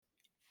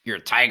You're a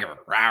tiger.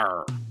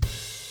 Rawr.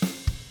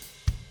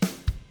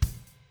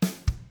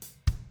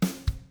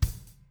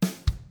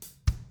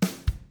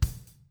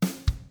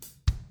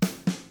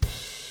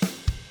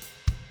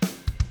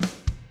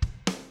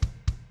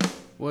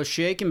 Well,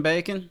 shake and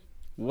bacon.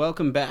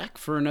 Welcome back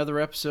for another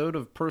episode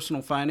of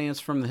Personal Finance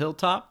from the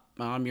Hilltop.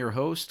 I'm your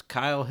host,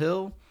 Kyle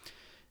Hill.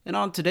 And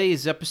on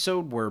today's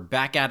episode, we're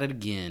back at it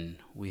again.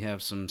 We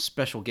have some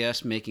special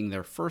guests making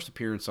their first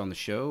appearance on the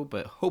show,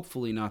 but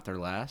hopefully not their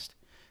last,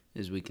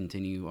 as we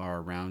continue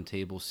our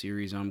roundtable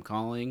series I'm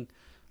calling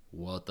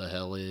What the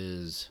Hell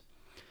Is?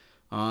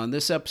 On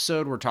this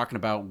episode, we're talking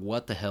about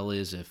what the hell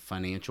is a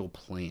financial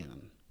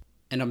plan.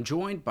 And I'm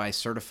joined by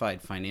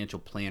certified financial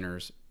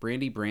planners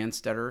Brandy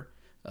Brandstetter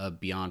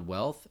of Beyond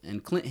Wealth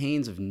and Clint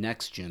Haynes of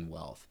NextGen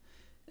Wealth.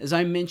 As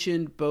I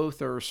mentioned,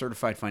 both are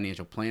certified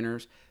financial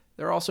planners.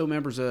 They're also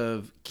members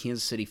of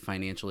Kansas City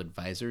Financial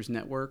Advisors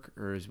Network,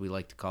 or as we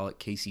like to call it,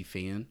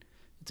 KCFAN.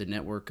 It's a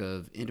network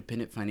of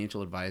independent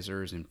financial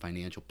advisors and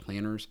financial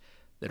planners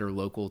that are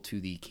local to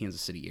the Kansas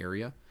City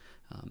area.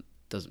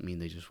 Doesn't mean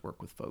they just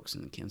work with folks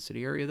in the Kansas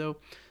City area, though.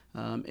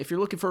 If you're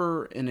looking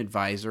for an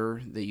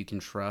advisor that you can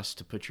trust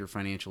to put your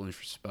financial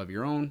interests above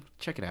your own,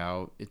 check it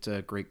out. It's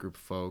a great group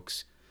of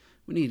folks.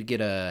 We need to get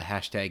a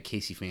hashtag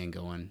KCFan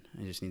going.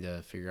 I just need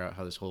to figure out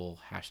how this whole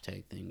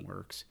hashtag thing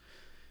works.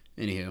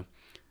 Anywho,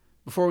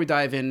 before we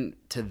dive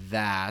into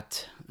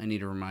that, I need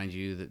to remind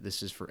you that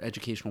this is for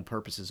educational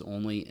purposes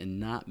only and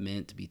not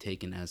meant to be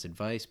taken as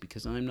advice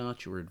because I'm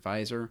not your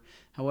advisor.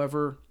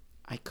 However,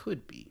 I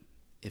could be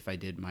if I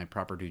did my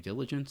proper due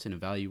diligence and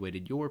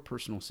evaluated your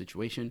personal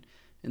situation.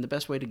 And the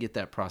best way to get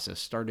that process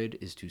started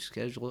is to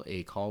schedule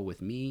a call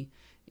with me,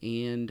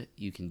 and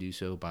you can do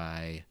so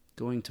by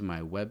going to my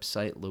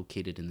website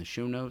located in the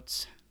show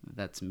notes.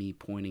 That's me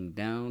pointing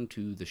down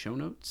to the show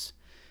notes.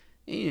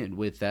 And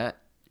with that,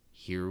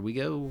 here we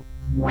go.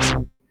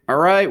 All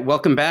right,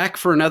 welcome back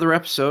for another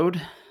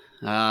episode.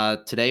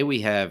 Today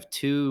we have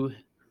two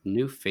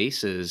new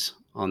faces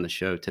on the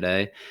show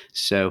today.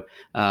 So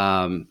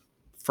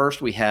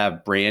first we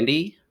have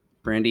Brandy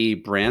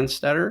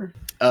Brandstetter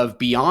of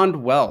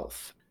Beyond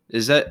Wealth.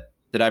 Did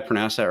I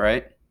pronounce that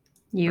right?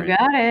 You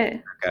got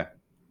it. Okay.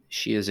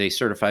 She is a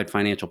certified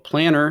financial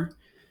planner.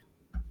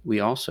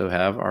 We also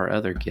have our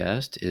other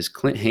guest is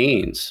Clint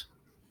Haynes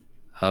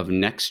of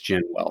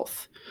NextGen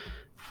Wealth.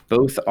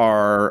 Both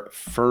are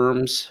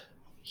firms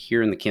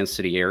here in the Kansas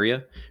City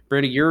area.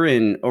 Brandy, you're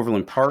in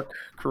Overland Park,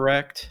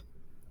 correct?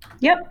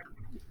 Yep.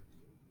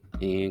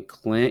 And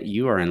Clint,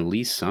 you are in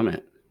Lee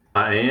Summit.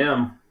 I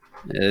am.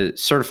 A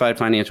certified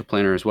financial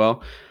planner as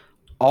well.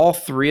 All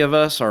three of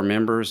us are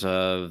members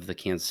of the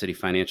Kansas City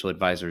Financial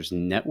Advisors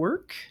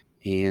Network.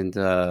 And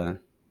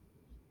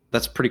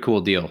that's a pretty cool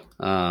deal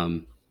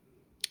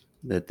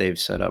that they've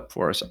set up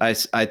for us.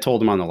 I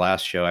told them on the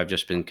last show, I've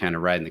just been kind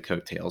of riding the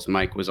coattails.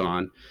 Mike was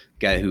on,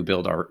 guy who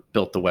built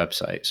the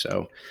website.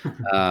 So,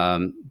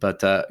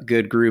 but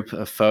good group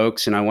of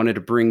folks. And I wanted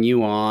to bring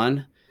you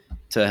on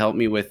to help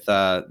me with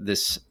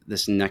this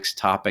next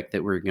topic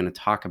that we're going to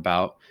talk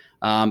about.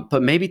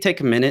 But maybe take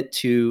a minute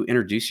to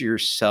introduce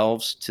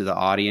yourselves to the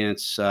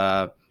audience,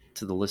 to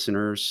the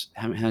listeners.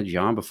 I haven't had you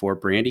on before,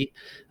 Brandy.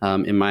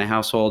 In my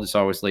household, it's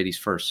always ladies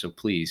first. So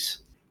please.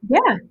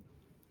 Yeah,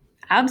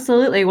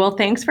 absolutely. Well,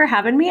 thanks for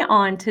having me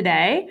on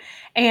today.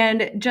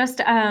 And just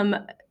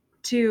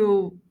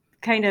to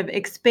kind of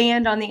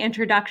expand on the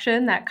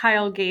introduction that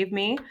Kyle gave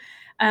me,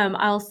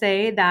 I'll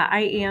say that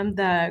I am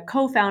the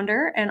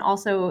co-founder and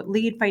also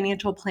lead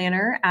financial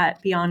planner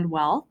at Beyond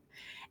Wealth.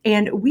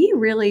 And we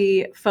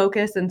really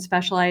focus and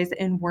specialize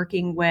in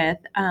working with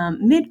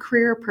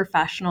mid-career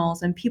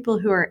professionals and people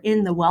who are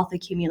in the wealth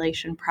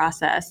accumulation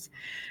process,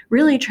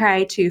 really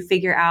try to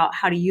figure out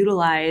how to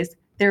utilize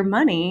their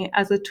money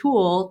as a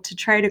tool to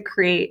try to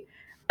create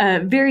a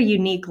very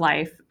unique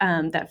life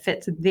that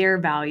fits their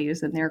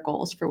values and their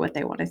goals for what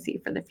they want to see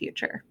for the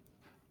future.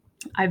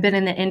 I've been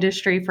in the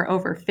industry for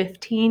over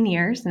 15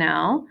 years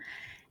now,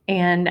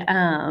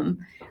 and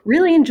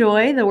really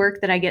enjoy the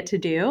work that I get to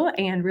do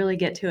and really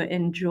get to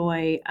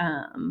enjoy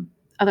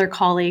other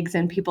colleagues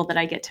and people that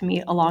I get to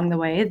meet along the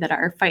way that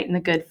are fighting the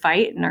good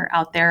fight and are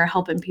out there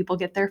helping people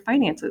get their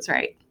finances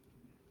right.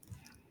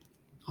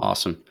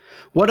 Awesome.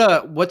 Is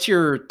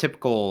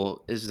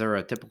there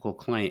a typical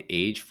client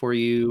age for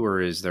you,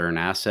 or is there an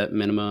asset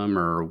minimum,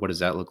 or what does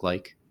that look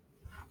like?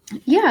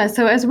 Yeah,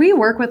 so as we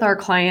work with our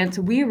clients,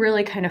 we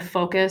really kind of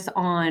focus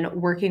on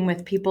working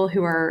with people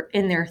who are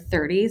in their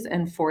 30s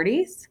and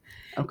 40s.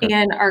 Okay.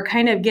 And are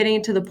kind of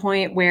getting to the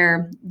point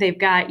where they've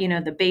got,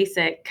 the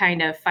basic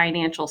kind of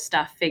financial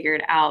stuff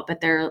figured out,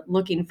 but they're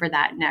looking for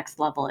that next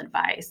level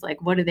advice.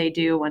 Like, what do they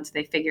do once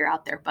they figure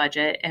out their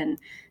budget and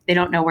they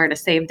don't know where to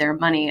save their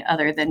money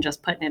other than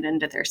just putting it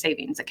into their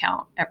savings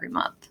account every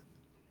month?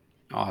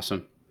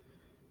 Awesome.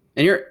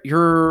 And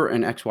you're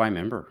an XY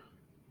member.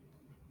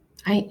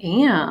 I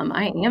am.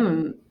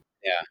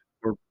 Yeah,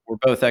 we're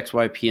both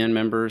XYPN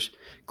members.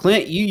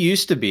 Clint, you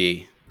used to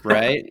be,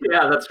 right?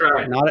 Yeah, that's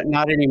right.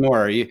 Not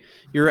anymore.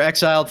 You're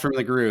exiled from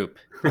the group.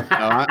 No,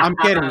 I'm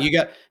kidding.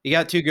 You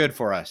got too good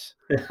for us.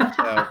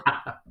 So,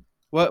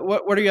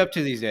 What are you up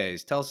to these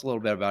days? Tell us a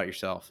little bit about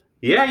yourself.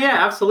 Yeah,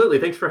 absolutely.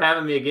 Thanks for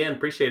having me again.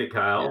 Appreciate it, Yeah.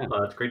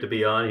 Kyle. It's great to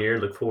be on here.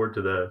 Look forward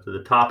to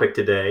the topic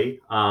today.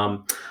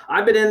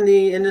 I've been in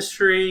the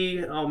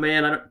industry, oh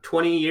man,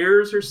 20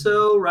 years or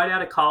so, right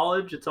out of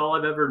college. It's all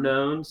I've ever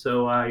known.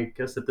 So I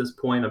guess at this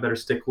point, I better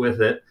stick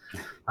with it.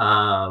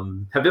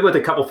 Have been with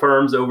a couple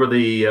firms over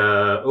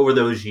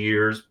those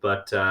years,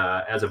 but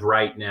as of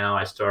right now,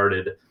 I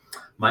started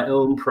my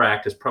own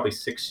practice probably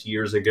 6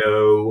 years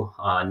ago.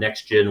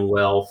 Next Gen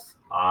Wealth.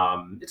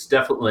 It's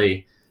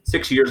definitely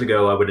 6 years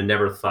ago, I would have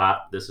never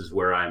thought this is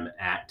where I'm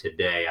at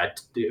today.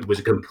 It was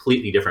a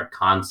completely different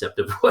concept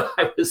of what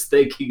I was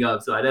thinking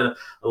of. So I did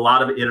a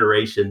lot of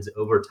iterations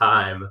over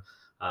time,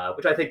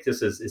 which I think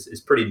this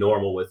is pretty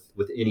normal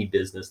with any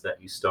business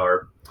that you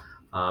start.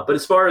 But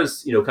as far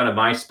as kind of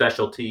my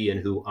specialty and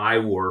who I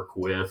work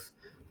with,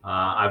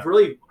 I've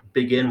really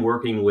begun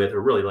working with,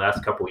 or really the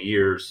last couple of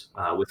years,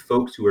 with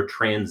folks who are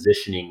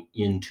transitioning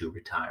into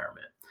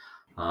retirement.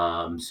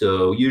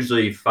 So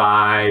usually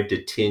 5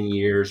 to 10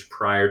 years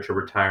prior to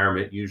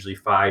retirement, usually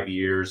 5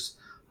 years.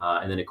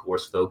 And then, of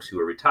course, folks who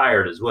are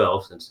retired as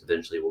well, since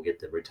eventually we'll get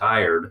them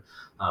retired.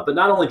 But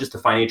not only just the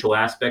financial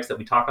aspects that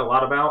we talk a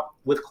lot about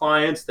with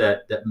clients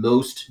that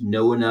most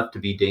know enough to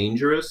be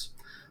dangerous,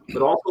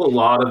 but also a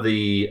lot of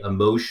the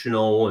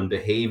emotional and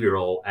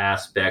behavioral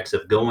aspects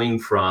of going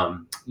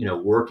from,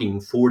 working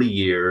 40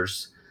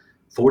 years,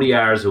 40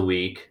 hours a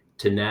week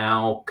to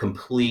now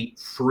complete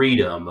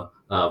freedom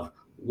of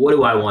what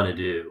do I want to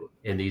do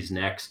in these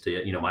next,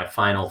 my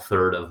final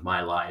third of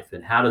my life?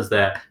 And how do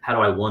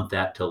I want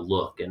that to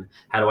look? And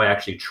how do I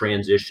actually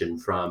transition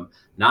from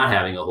not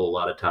having a whole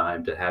lot of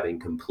time to having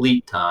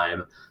complete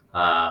time?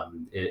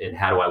 And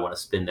how do I want to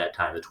spend that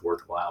time that's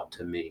worthwhile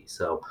to me?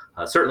 So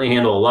certainly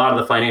handle a lot of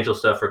the financial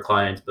stuff for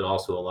clients, but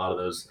also a lot of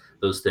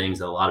those things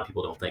that a lot of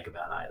people don't think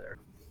about either.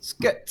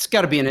 It's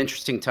got to be an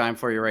interesting time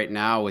for you right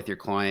now with your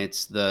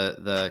clients,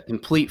 the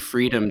complete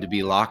freedom to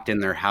be locked in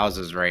their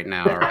houses right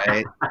now,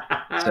 right?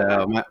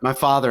 So my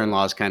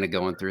father-in-law is kind of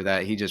going through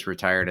that. He just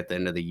retired at the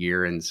end of the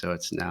year, and so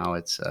it's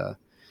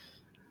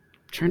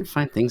trying to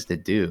find things to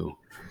do.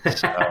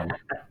 So,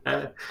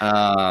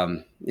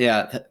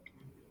 yeah,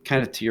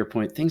 kind of to your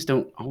point, things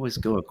don't always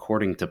go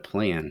according to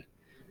plan.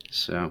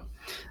 So,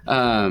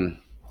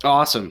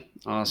 awesome.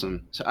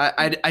 So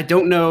I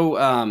don't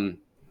know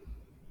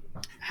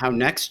how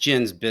Next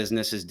Gen's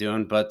business is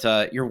doing,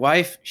 but your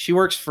wife, she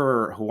works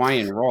for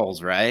Hawaiian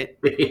Rolls, right?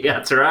 Yeah,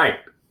 that's right.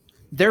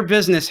 Their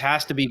business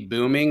has to be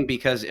booming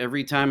because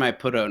every time I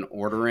put an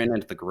order in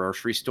at the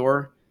grocery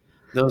store,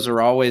 those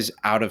are always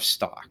out of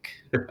stock.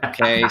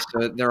 Okay.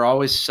 So they're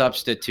always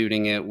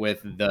substituting it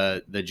with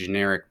the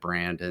generic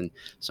brand. And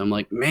so I'm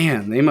like,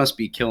 man, they must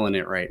be killing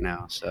it right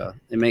now. So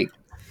they make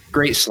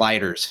great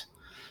sliders.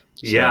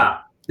 So. Yeah.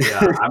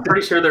 I'm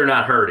pretty sure they're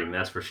not hurting.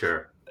 That's for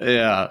sure.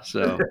 Yeah.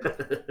 So,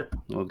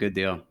 well, good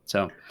deal.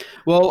 So,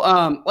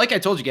 well, like I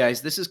told you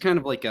guys, this is kind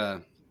of like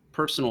a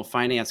personal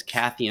finance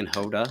Kathy and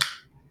Hoda.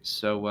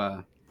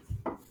 So,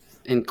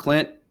 and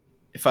Clint,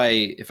 if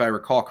I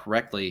recall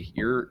correctly,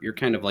 you're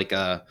kind of like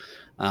a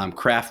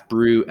craft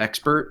brew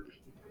expert.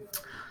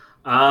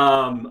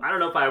 I don't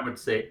know if I would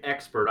say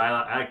expert.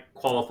 I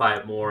qualify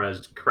it more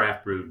as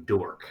craft brew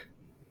dork.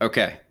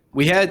 Okay.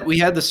 We had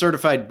the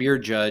certified beer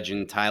judge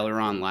and Tyler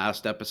on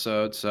last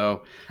episode,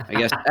 so I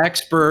guess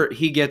expert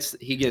he gets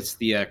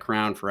the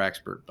crown for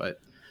expert. But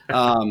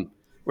what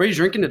are you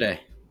drinking today?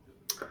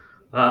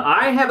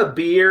 I have a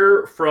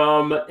beer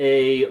from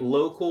a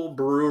local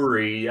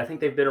brewery. I think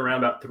they've been around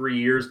about 3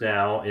 years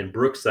now in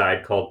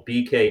Brookside called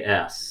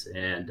BKS,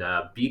 and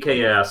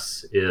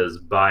BKS is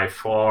by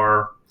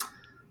far.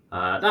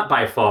 Not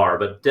by far,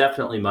 but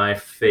definitely my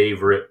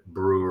favorite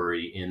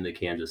brewery in the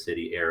Kansas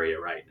City area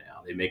right now.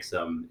 They make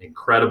some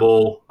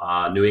incredible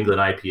New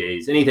England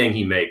IPAs. Anything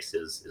he makes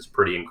is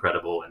pretty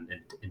incredible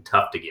and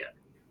tough to get.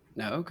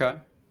 No, okay.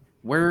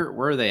 Where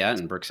are they at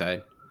in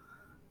Brookside?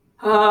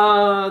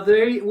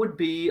 They would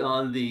be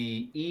on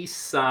the east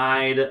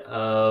side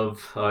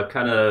of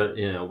kind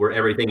of where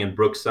everything in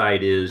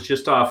Brookside is,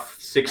 just off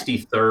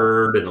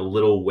 63rd and a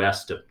little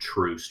west of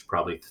Troost,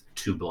 probably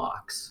 2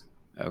 blocks.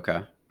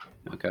 Okay.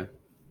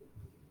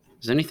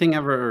 Has anything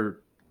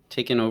ever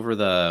taken over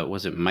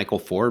was it Michael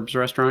Forbes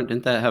restaurant?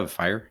 Didn't that have a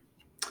fire?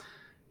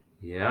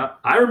 Yeah,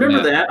 I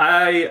remember that.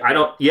 I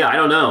don't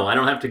know. I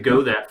don't have to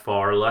go that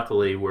far.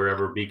 Luckily,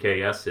 wherever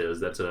BKS is,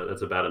 that's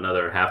about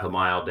another half a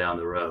mile down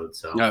the road.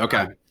 So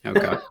okay.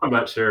 I'm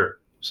not sure.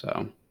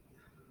 So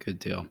good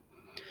deal.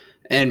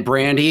 And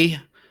Brandy,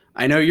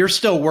 I know you're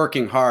still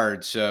working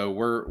hard, so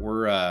we're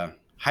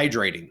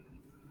hydrating,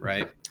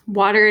 right?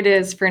 Water it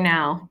is for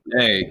now.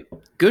 Hey,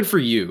 good for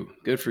you.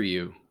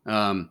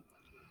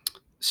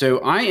 So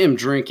I am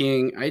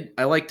drinking.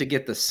 I like to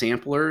get the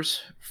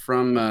samplers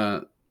from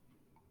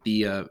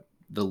the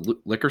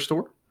liquor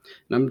store,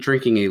 and I'm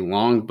drinking a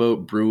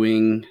Longboat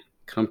Brewing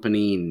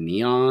Company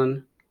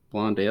Neon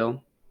Blonde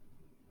Ale.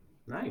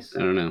 Nice. I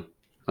don't know,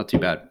 not too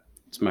bad.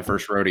 It's my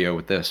first rodeo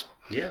with this.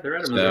 Yeah, they're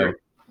out of Missouri.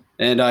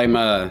 And I'm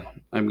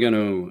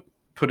gonna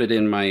put it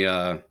in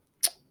my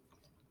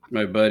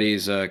my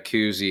buddy's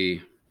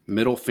koozie,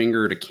 Middle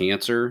Finger to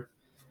Cancer.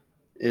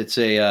 It's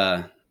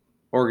a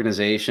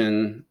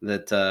organization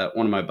that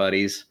one of my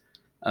buddies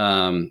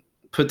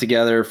put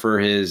together for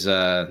his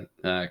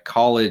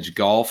college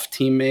golf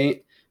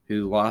teammate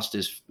who lost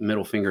his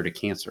middle finger to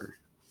cancer.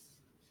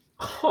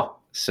 Oh.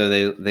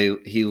 So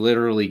he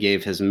literally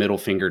gave his middle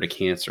finger to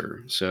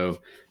cancer. So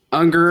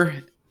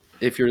Unger,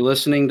 if you're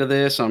listening to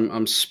this,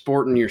 I'm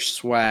sporting your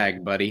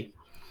swag, buddy.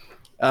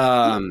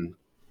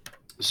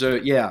 So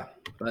yeah,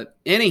 but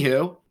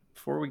anywho,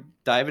 before we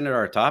dive into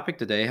our topic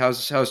today,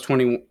 how's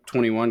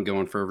 2021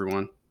 going for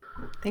everyone?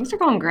 Things are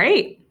going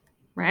great,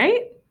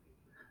 right?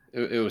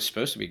 It was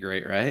supposed to be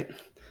great, right?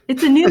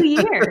 It's a new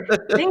year.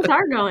 Things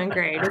are going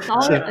great. It's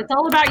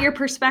all about your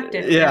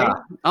perspective. Yeah,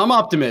 right? I'm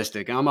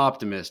optimistic.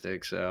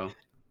 So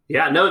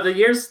Yeah, no, the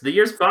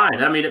year's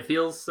fine. I mean, it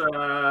feels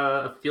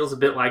a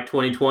bit like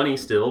 2020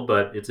 still,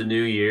 but it's a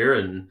new year,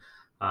 and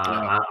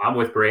I'm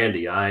with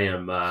Brandy.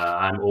 I'm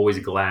always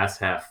glass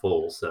half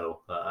full,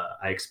 so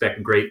I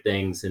expect great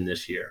things in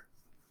this year.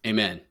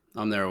 Amen.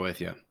 I'm there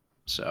with you.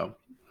 So,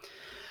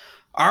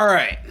 all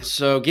right.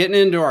 So getting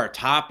into our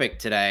topic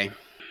today.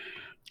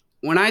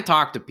 When I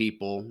talk to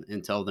people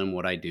and tell them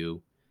what I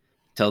do,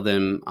 tell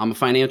them I'm a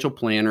financial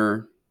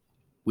planner.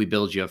 We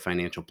build you a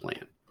financial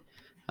plan.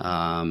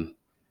 I'm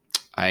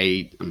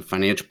a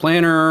financial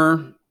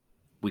planner.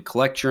 We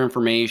collect your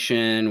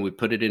information, we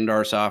put it into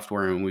our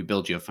software, and we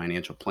build you a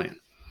financial plan.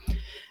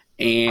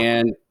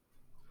 And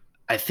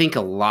I think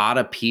a lot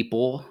of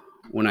people,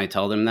 when I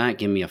tell them that,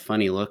 give me a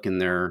funny look,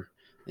 and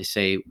they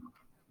say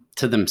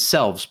to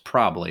themselves,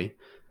 probably,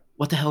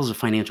 what the hell is a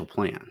financial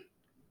plan?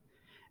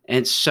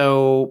 And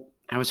so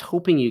I was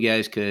hoping you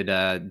guys could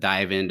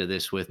dive into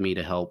this with me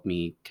to help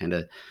me kind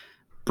of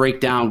break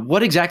down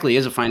what exactly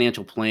is a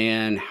financial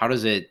plan. How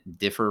does it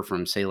differ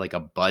from, say, like a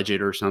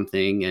budget or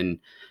something? And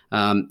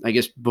I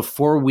guess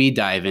before we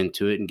dive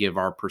into it and give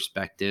our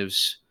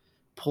perspectives,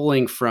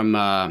 pulling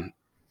from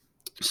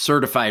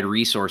certified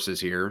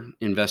resources here,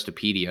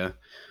 Investopedia.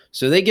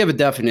 So they give a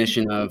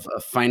definition of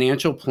a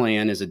financial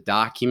plan is a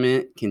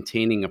document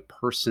containing a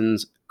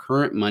person's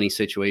current money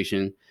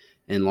situation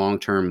and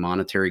long-term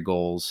monetary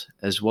goals,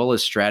 as well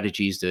as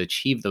strategies to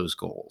achieve those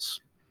goals.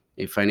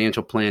 A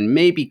financial plan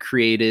may be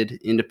created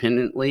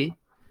independently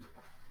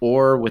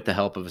or with the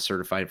help of a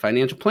certified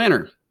financial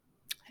planner.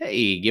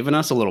 Hey, giving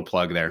us a little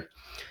plug there.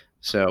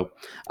 So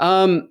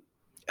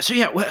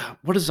yeah,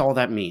 what does all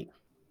that mean,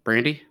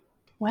 Brandy?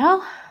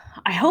 Well,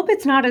 I hope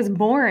it's not as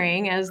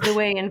boring as the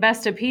way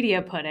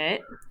Investopedia put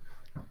it,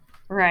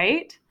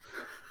 right?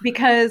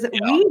 Because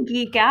we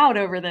geek out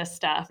over this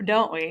stuff,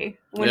 don't we?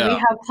 When we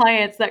have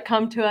clients that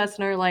come to us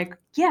and are like,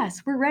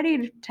 yes, we're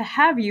ready to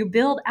have you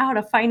build out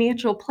a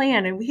financial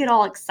plan. And we get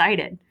all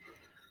excited.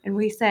 And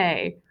we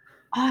say,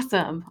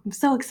 awesome. I'm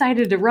so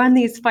excited to run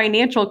these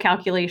financial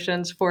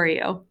calculations for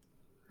you.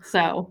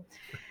 So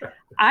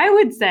I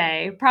would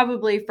say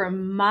probably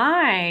from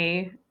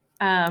my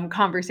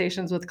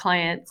conversations with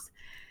clients,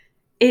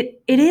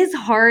 it is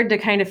hard to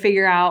kind of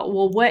figure out,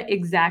 well, what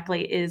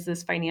exactly is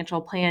this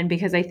financial plan?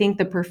 Because I think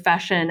the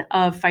profession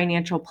of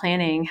financial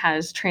planning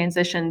has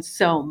transitioned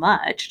so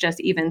much, just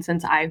even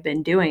since I've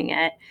been doing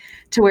it,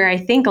 to where I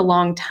think a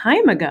long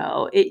time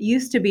ago, it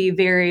used to be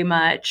very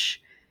much,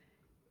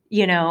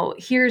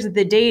 here's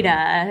the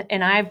data,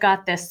 and I've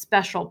got this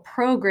special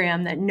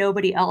program that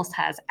nobody else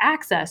has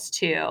access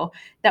to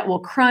that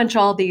will crunch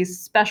all these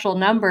special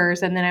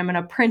numbers. And then I'm going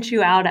to print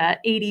you out a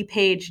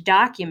 80-page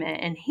document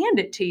and hand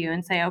it to you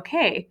and say,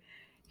 okay,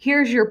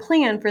 here's your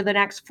plan for the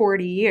next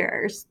 40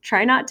 years.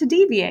 Try not to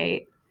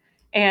deviate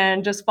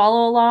and just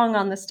follow along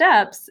on the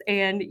steps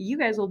and you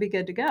guys will be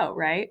good to go,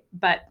 right?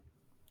 But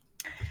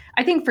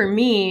I think for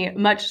me,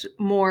 much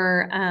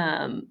more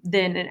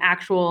than an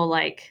actual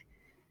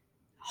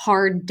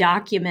hard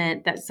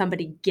document that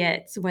somebody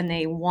gets when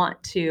they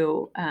want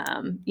to,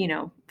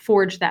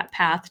 forge that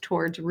path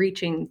towards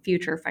reaching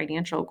future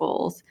financial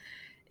goals,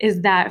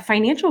 is that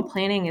financial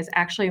planning is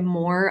actually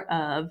more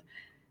of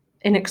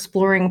an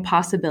exploring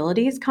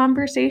possibilities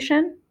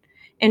conversation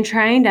and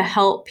trying to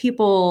help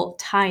people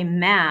tie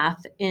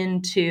math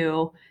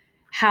into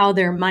how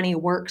their money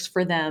works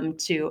for them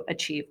to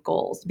achieve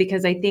goals.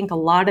 Because I think a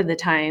lot of the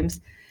times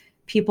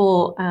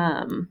people,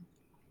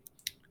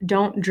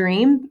 don't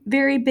dream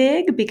very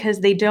big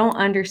because they don't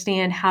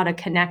understand how to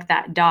connect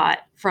that dot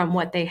from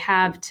what they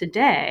have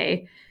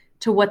today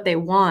to what they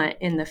want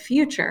in the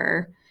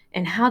future,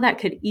 and how that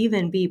could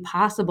even be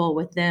possible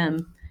with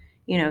them,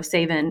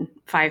 saving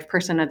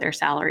 5% of their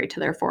salary to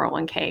their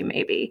 401k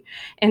maybe.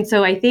 And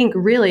so I think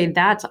really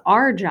that's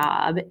our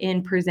job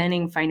in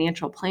presenting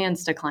financial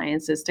plans to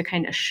clients, is to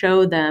kind of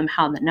show them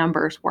how the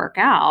numbers work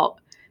out,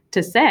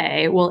 to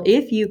say, well,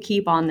 if you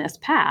keep on this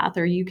path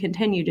or you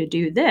continue to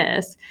do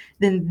this,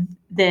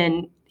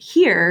 then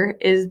here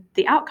is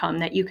the outcome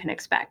that you can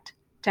expect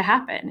to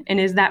happen. And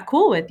is that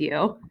cool with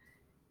you?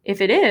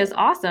 If it is,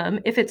 awesome.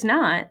 If it's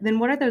not, then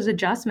what are those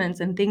adjustments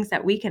and things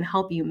that we can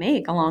help you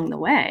make along the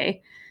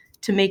way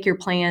to make your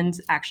plans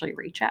actually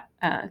reach out,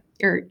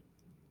 or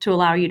to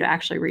allow you to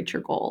actually reach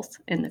your goals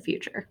in the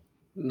future?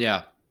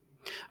 Yeah.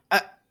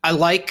 I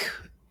like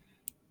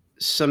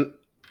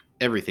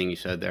everything you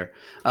said there.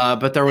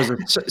 But there was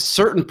a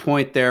certain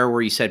point there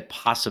where you said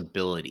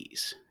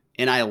possibilities.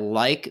 And I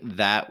like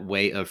that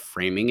way of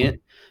framing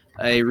it.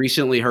 I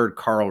recently heard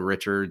Carl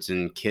Richards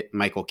and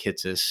Michael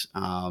Kitces.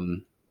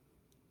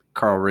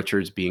 Carl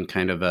Richards being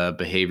kind of a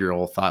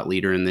behavioral thought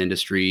leader in the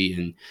industry,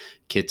 and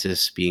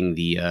Kitces being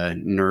the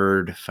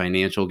nerd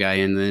financial guy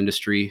in the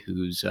industry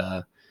who's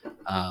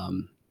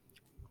um,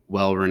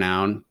 well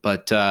renowned.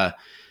 But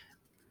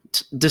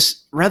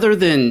rather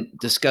than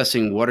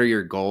discussing what are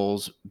your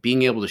goals,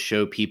 being able to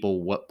show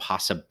people what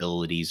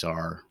possibilities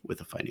are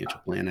with a financial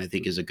plan, I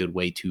think is a good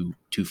way to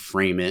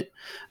frame it,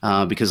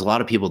 because a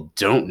lot of people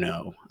don't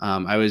know.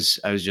 I was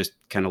just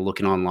kind of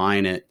looking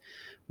online at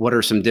what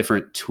are some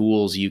different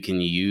tools you can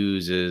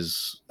use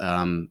as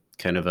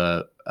kind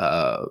of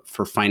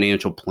for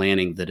financial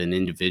planning that an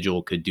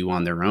individual could do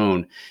on their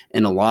own.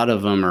 And a lot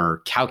of them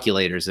are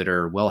calculators that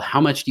are, well, how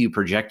much do you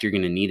project you're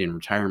going to need in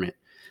retirement?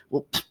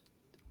 Well,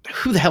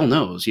 who the hell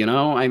knows?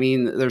 I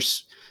mean,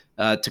 there's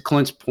to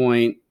Clint's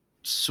point,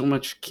 so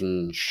much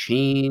can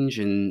change,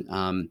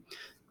 and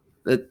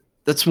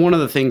that's one of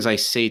the things I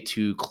say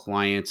to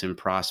clients and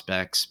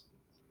prospects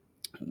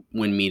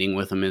when meeting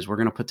with them is, we're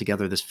going to put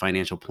together this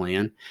financial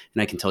plan,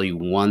 and I can tell you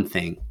one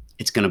thing: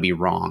 it's going to be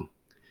wrong.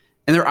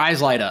 And their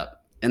eyes light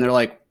up, and they're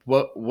like,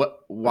 "What?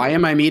 Why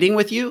am I meeting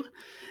with you?"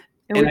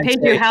 And we paid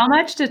you how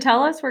much to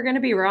tell us we're going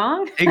to be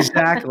wrong?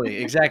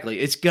 Exactly.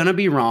 It's going to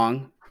be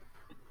wrong.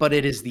 But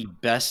it is the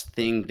best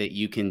thing that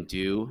you can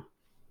do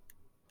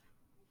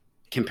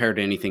compared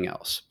to anything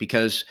else,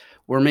 because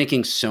we're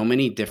making so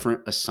many different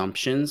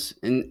assumptions.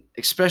 And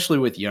especially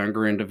with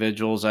younger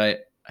individuals, I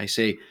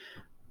say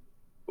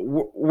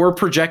we're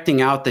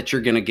projecting out that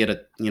you're going to get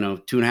a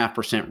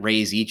 2.5%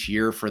 raise each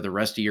year for the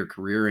rest of your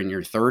career, and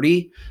you're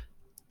 30.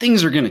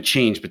 Things are going to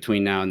change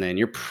between now and then.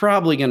 You're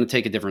probably going to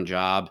take a different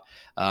job,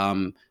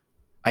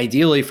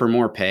 ideally for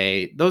more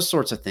pay, those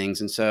sorts of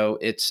things. And so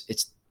it's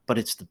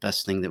the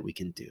best thing that we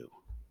can do.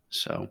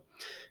 So,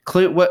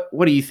 Clint,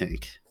 what do you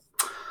think?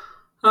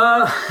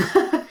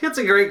 That's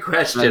a great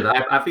question.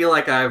 I feel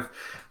like I've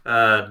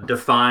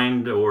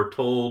defined or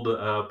told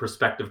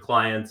prospective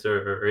clients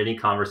or any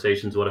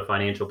conversations what a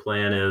financial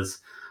plan is,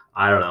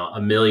 I don't know,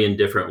 a million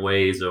different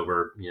ways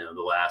over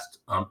the last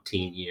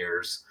umpteen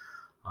years.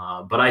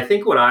 But I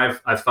think what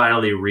I've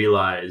finally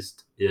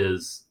realized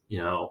is,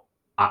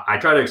 I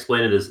try to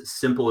explain it as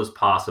simple as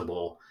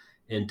possible.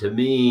 And to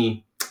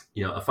me,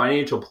 a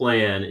financial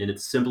plan in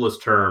its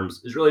simplest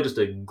terms is really just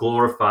a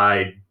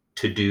glorified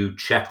to-do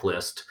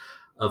checklist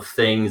of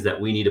things that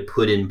we need to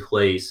put in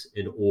place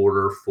in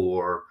order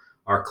for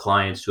our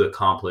clients to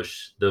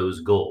accomplish those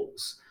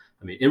goals.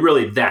 I mean, and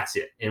really that's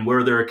it. And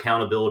we're their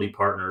accountability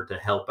partner to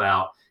help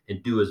out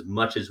and do as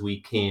much as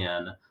we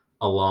can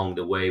along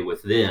the way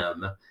with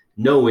them,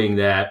 knowing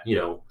that,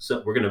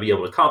 so we're going to be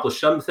able to accomplish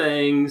some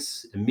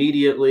things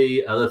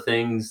immediately. Other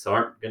things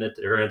they're going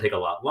to take a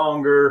lot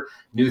longer.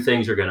 New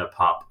things are going to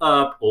pop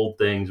up. Old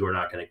things we're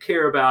not going to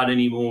care about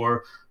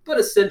anymore. But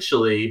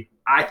essentially,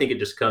 I think it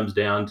just comes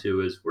down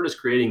to is we're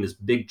just creating this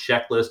big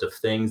checklist of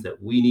things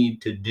that we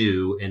need to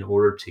do in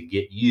order to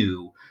get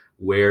you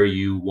where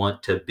you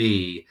want to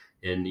be,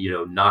 and,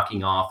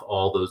 knocking off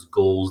all those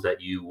goals that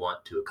you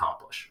want to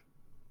accomplish.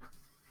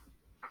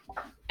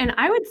 And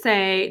I would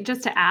say,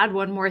 just to add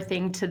one more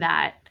thing to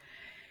that,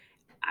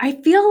 I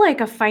feel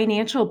like a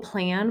financial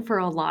plan for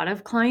a lot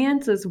of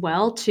clients as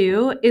well,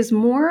 too, is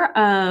more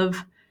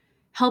of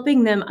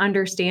helping them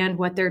understand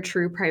what their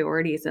true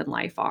priorities in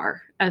life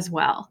are as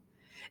well.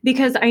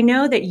 Because I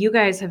know that you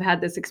guys have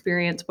had this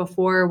experience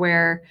before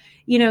where,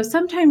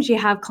 sometimes you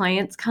have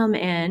clients come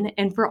in,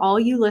 and for all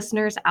you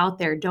listeners out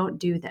there, don't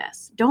do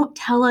this. Don't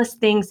tell us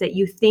things that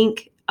you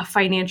think a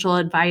financial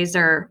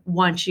advisor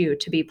wants you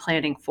to be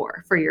planning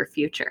for your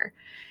future.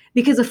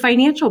 Because a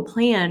financial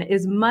plan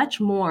is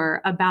much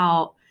more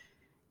about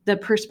the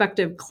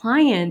prospective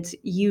client's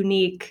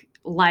unique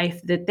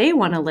life that they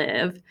want to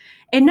live,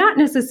 and not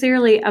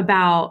necessarily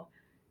about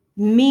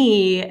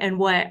me and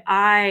what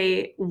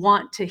I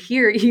want to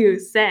hear you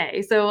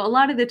say. So a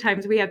lot of the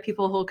times we have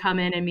people who'll come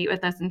in and meet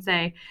with us and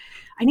say,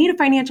 I need a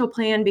financial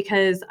plan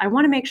because I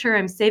want to make sure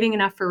I'm saving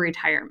enough for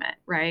retirement,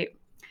 right?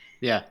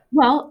 Yeah.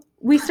 Well,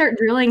 we start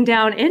drilling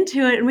down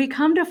into it, and we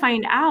come to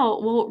find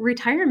out, well,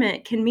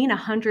 retirement can mean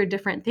 100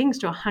 different things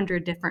to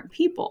 100 different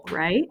people,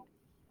 right?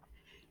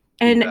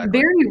 And Exactly.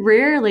 very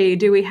rarely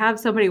do we have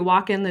somebody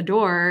walk in the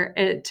door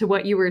to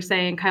what you were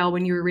saying, Kyle,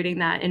 when you were reading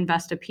that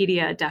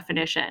Investopedia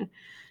definition.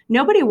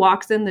 Nobody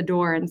walks in the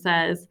door and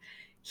says,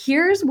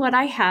 here's what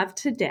I have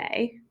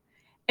today,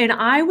 and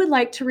I would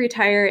like to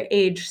retire at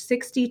age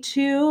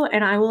 62,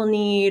 and I will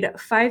need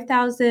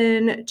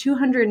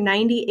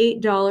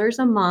 $5,298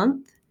 a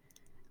month.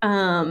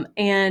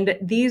 And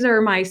these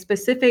are my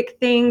specific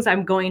things.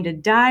 I'm going to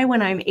die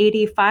when I'm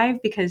 85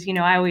 because,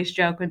 I always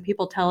joke when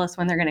people tell us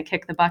when they're going to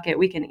kick the bucket,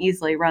 we can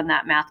easily run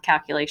that math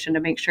calculation to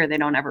make sure they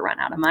don't ever run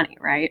out of money,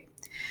 right?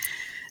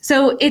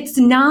 So it's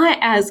not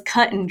as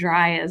cut and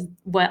dry as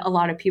what a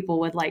lot of people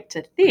would like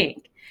to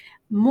think.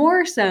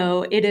 More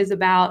so, it is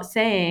about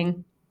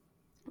saying,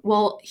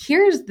 well,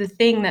 here's the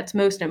thing that's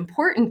most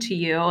important to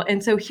you.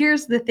 And so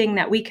here's the thing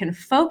that we can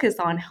focus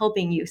on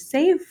helping you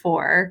save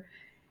for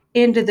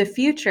into the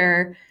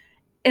future.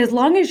 As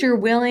long as you're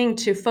willing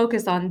to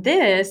focus on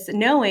this,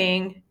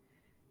 knowing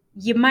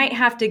you might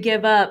have to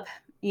give up,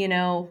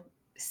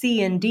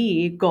 C and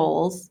D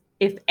goals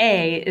if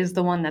A is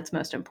the one that's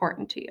most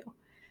important to you.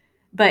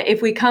 But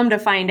if we come to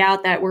find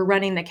out that we're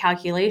running the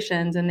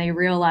calculations and they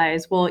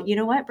realize, well, you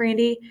know what,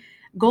 Brandy,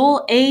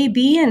 goal A,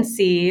 B, and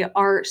C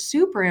are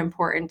super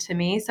important to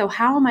me. So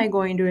how am I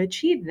going to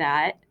achieve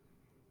that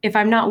if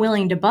I'm not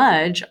willing to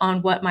budge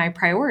on what my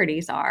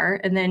priorities are?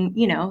 And then,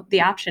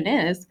 the option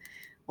is,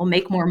 we'll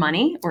make more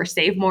money or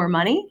save more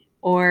money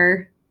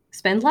or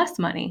spend less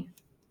money.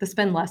 The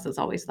spend less is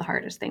always the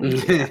hardest thing to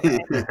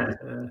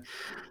do.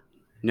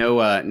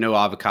 Right? No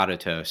avocado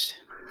toast.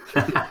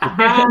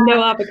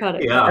 No avocado.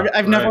 Yeah,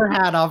 I've never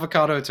had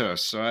avocado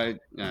toast, so I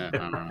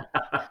don't know.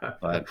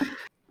 But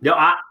no,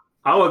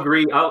 I'll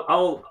agree.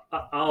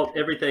 I'll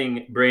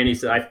everything Brandy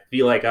said. I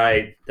feel like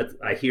I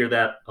hear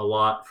that a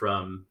lot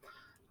from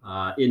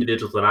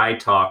individuals that I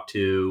talk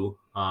to,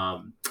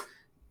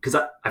 because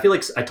I feel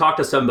like I talk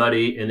to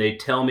somebody and they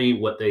tell me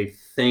what they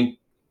think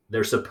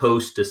they're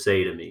supposed to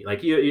say to me. Like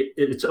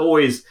it's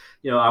always,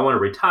 I want to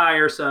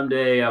retire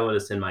someday. I want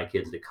to send my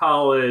kids to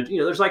college.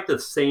 There's like the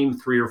same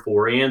 3 or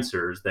 4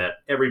 answers that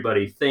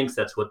everybody thinks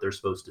that's what they're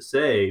supposed to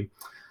say.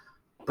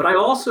 But I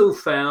also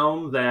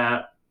found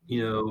that,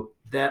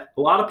 that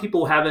a lot of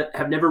people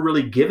have never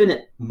really given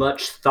it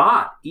much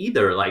thought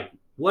either. Like,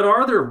 what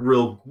are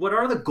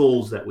the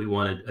goals that we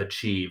want to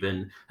achieve?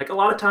 And like a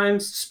lot of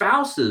times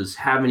spouses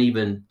haven't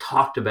even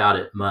talked about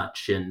it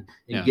much and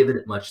given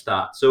it much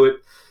thought.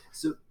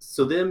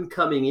 So them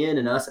coming in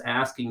and us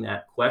asking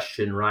that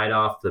question right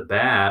off the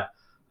bat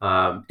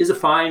is a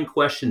fine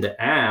question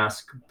to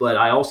ask, but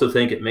I also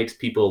think it makes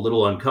people a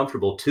little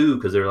uncomfortable too,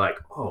 because they're like,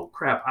 oh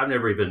crap, I've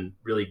never even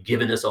really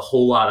given this a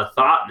whole lot of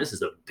thought. And this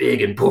is a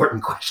big,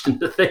 important question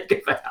to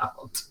think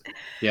about.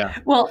 Yeah.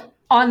 Well,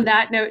 on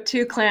that note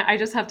too, Clint, I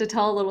just have to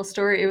tell a little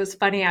story. It was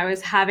funny. I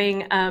was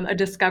having a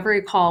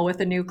discovery call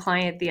with a new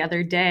client the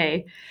other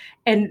day,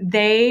 and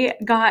they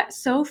got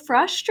so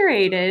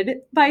frustrated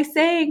by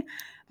saying,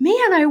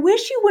 man, I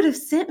wish you would have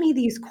sent me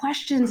these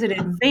questions in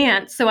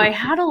advance so I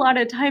had a lot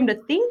of time to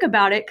think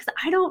about it, because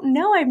I don't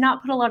know. I've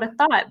not put a lot of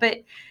thought.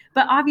 But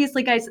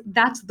obviously, guys,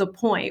 that's the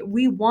point.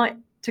 We want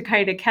to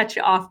kind of catch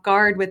you off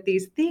guard with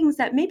these things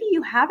that maybe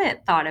you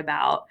haven't thought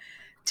about,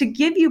 to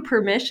give you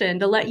permission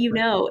to let you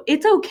know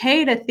it's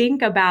okay to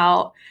think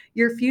about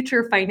your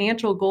future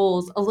financial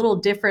goals a little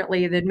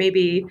differently than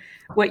maybe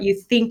what you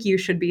think you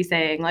should be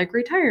saying, like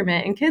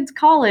retirement and kids'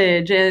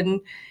 college and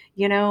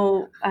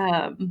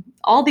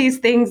all these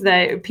things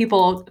that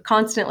people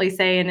constantly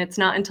say. And it's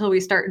not until we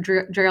start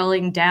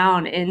drilling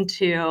down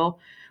into,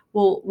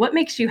 well, what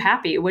makes you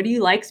happy? What do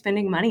you like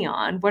spending money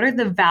on? What are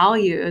the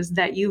values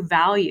that you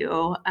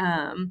value?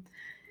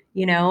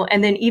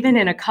 And then even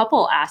in a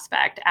couple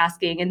aspect,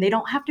 asking, and they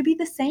don't have to be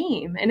the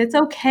same. And it's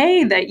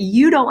okay that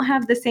you don't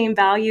have the same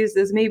values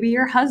as maybe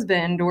your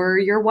husband, or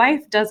your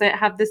wife doesn't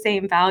have the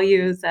same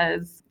values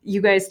as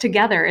you guys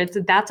together.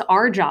 That's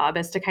our job,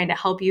 is to kind of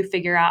help you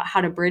figure out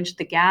how to bridge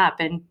the gap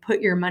and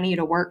put your money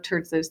to work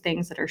towards those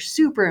things that are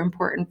super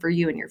important for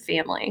you and your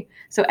family,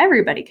 so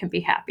everybody can be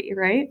happy,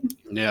 right?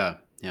 Yeah.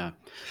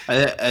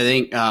 I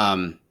think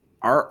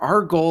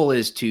our goal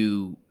is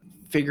to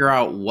figure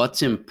out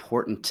what's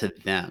important to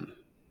them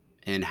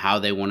and how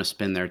they want to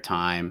spend their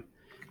time,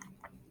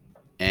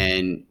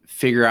 and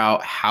figure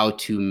out how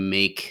to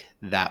make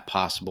that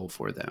possible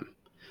for them.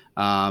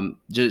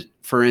 Just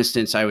for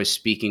instance, I was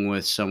speaking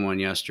with someone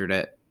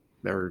yesterday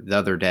or the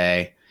other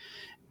day,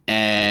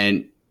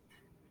 and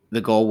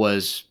the goal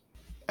was,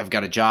 I've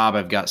got a job,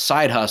 I've got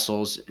side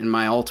hustles, and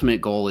my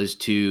ultimate goal is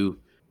to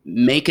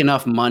make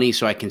enough money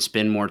so I can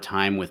spend more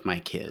time with my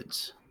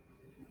kids.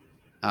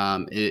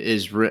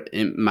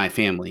 In my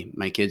family,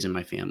 my kids and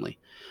my family.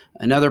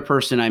 Another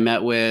person I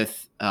met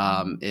with,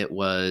 it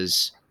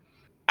was,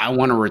 I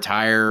want to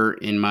retire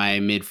in my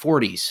mid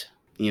 40s,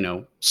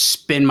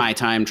 spend my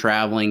time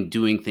traveling,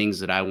 doing things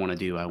that I want to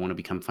do. I want to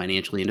become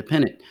financially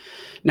independent.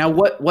 Now,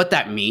 what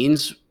that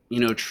means,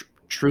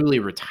 truly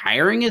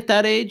retiring at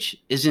that age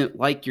isn't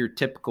like your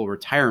typical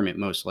retirement.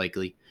 Most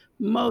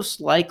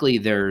likely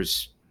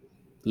there's,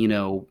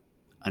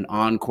 an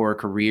encore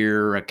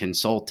career, a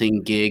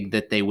consulting gig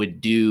that they would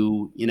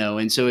do,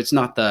 and so it's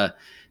not the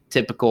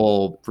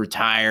typical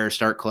retire,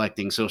 start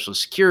collecting Social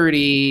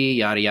Security,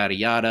 yada, yada,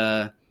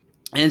 yada.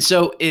 And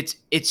so it's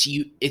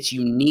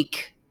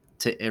unique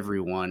to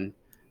everyone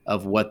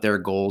of what their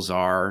goals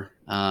are.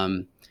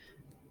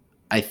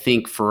 I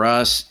think for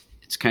us,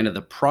 it's kind of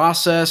the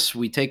process.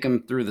 We take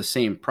them through the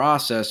same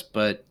process,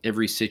 but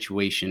every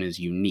situation is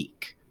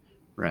unique,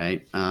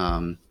 right?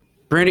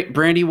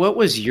 Brandy, what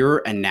was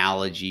your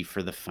analogy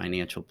for the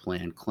financial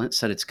plan? Clint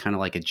said it's kind of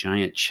like a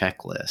giant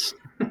checklist.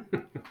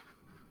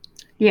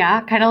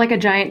 Yeah, kind of like a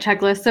giant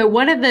checklist. So,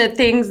 one of the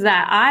things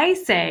that I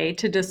say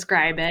to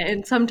describe it,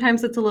 and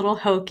sometimes it's a little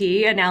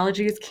hokey,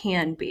 analogies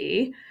can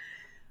be,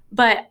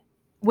 but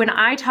when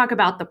I talk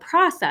about the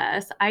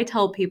process, I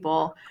tell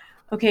people,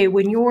 okay,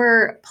 when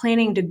you're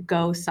planning to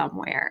go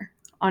somewhere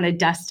on a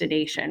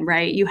destination,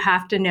 right, you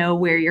have to know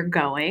where you're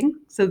going.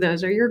 So,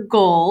 those are your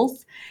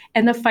goals.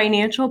 And the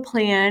financial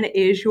plan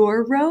is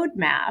your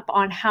roadmap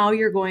on how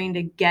you're going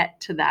to get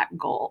to that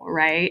goal,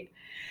 right?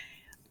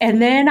 And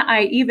then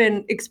I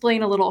even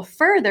explain a little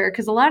further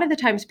because a lot of the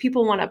times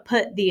people want to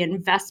put the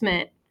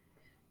investment,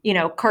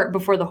 cart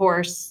before the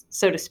horse,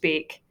 so to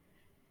speak.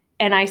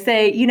 And I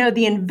say,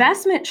 the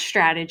investment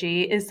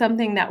strategy is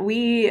something that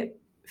we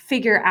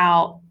figure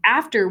out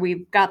after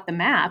we've got the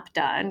map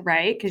done,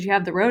 right? Because you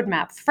have the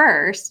roadmap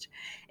first.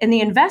 And the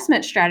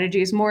investment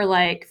strategy is more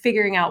like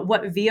figuring out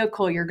what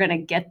vehicle you're going to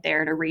get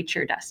there to reach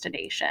your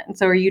destination.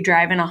 So are you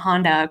driving a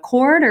Honda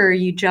Accord or are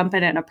you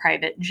jumping in a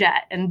private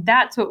jet? And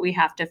that's what we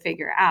have to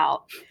figure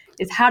out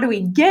is how do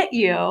we get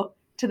you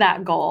to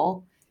that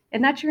goal?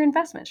 And that's your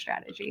investment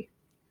strategy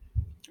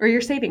or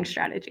your saving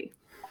strategy.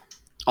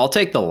 I'll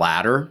take the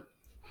latter.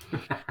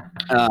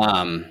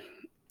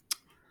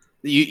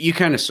 You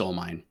kind of stole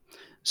mine.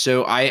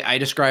 So I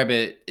describe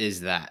it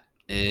as that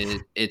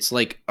it's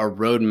like a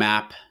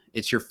roadmap.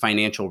 It's your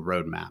financial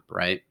roadmap,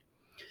 right?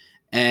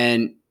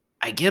 And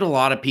I get a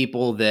lot of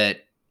people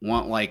that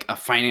want like a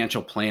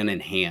financial plan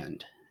in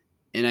hand,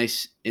 and I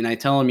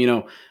tell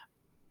them,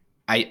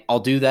 I'll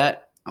do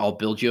that. I'll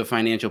build you a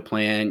financial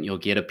plan. You'll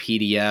get a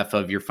PDF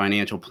of your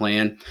financial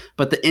plan,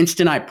 but the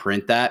instant I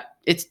print that,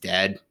 it's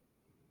dead.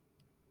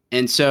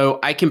 And so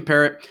I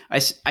compare it.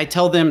 I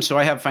tell them, so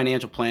I have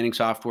financial planning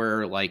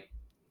software like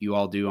you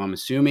all do, I'm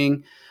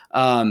assuming.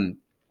 I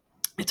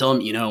tell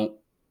them,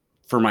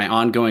 for my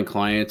ongoing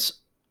clients,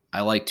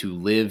 I like to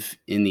live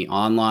in the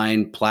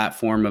online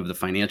platform of the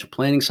financial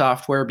planning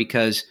software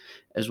because,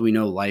 as we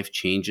know, life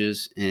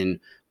changes. And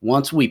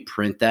once we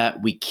print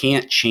that, we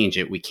can't change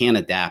it. We can't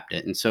adapt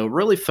it. And so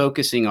really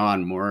focusing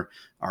on more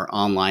our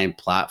online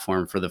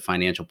platform for the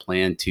financial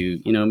plan to,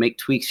 make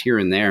tweaks here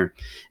and there.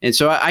 And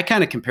so I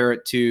kind of compare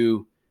it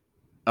to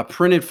a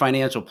printed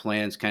financial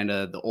plan is kind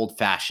of the old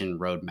fashioned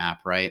roadmap,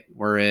 right?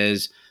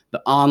 Whereas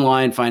the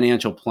online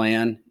financial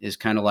plan is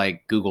kind of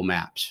like Google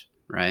Maps,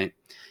 right?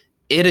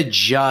 It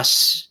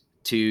adjusts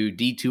to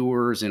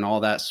detours and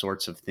all that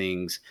sorts of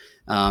things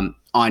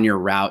on your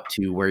route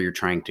to where you're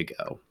trying to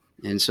go.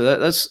 And so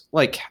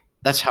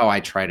that's how I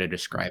try to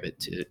describe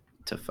it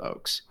to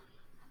folks.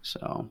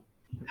 So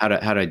how do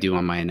I do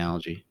on my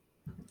analogy?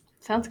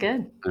 Sounds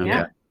good. Okay.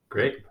 Yeah.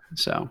 Great.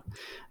 So,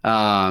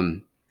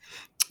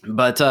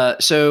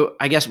 so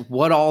I guess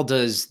what all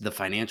does the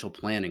financial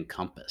plan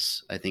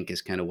encompass? I think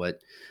is kind of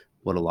what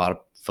a lot of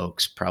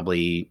folks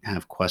probably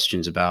have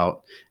questions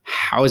about.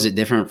 How is it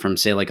different from,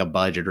 say, like a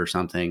budget or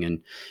something?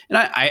 And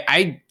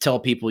I tell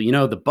people,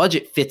 the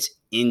budget fits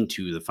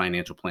into the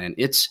financial plan.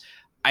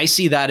 I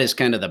see that as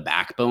kind of the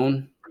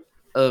backbone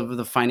of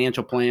the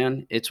financial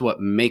plan. It's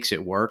what makes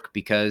it work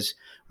because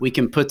we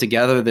can put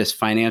together this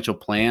financial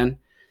plan.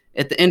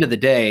 At the end of the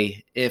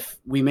day, if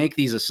we make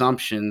these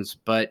assumptions,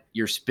 but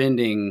your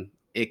spending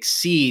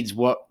exceeds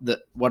what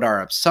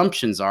our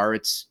assumptions are,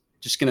 it's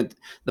just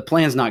the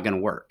plan's not going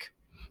to work.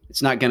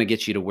 It's not going to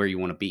get you to where you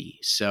want to be.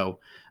 So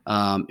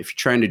if you're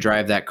trying to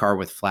drive that car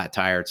with flat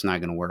tire, it's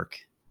not going to work.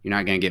 You're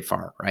not going to get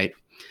far, right?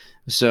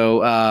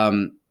 So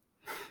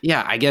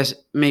I guess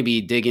maybe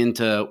dig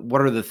into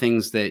what are the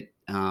things that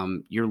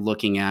you're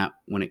looking at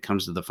when it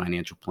comes to the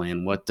financial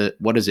plan. What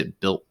is it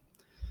built?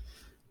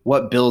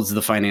 What builds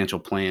the financial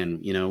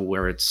plan?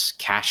 Where it's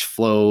cash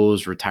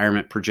flows,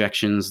 retirement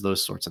projections,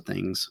 those sorts of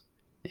things,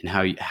 and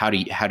how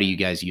do you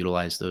guys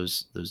utilize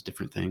those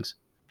different things?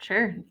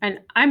 Sure.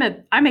 And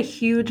I'm a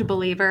huge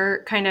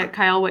believer, kind of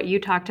Kyle, what you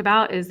talked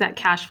about is that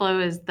cash flow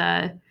is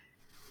the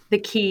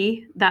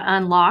key that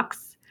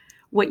unlocks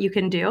what you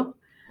can do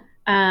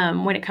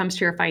when it comes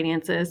to your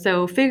finances.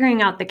 So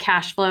figuring out the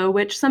cash flow,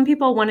 which some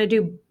people want to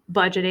do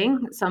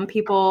budgeting, some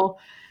people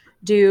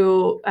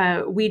do,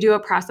 we do a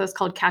process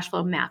called cash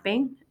flow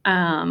mapping.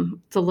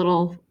 It's a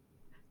little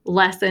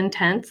less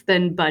intense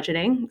than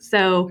budgeting.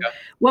 So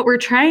what we're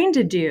trying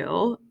to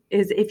do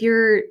is if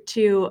you're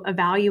to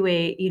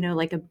evaluate,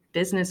 like a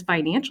business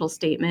financial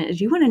statement, is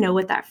you want to know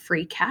what that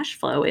free cash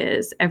flow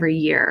is every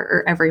year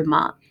or every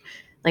month.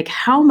 Like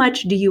how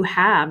much do you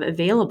have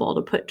available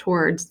to put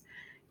towards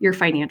your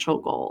financial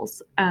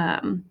goals?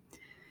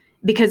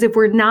 Because if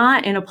we're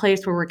not in a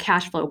place where we're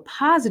cash flow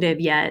positive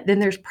yet, then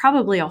there's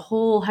probably a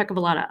whole heck of a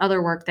lot of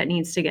other work that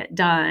needs to get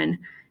done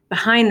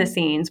behind the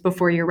scenes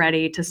before you're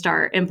ready to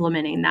start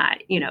implementing that,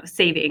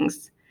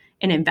 savings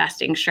and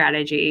investing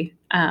strategy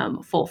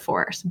full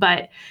force.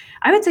 But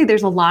I would say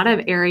there's a lot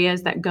of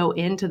areas that go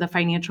into the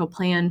financial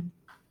plan.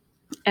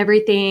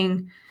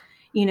 Everything,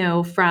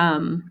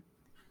 from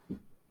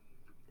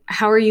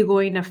how are you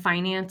going to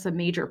finance a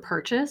major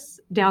purchase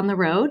down the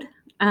road?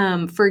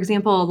 For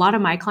example, a lot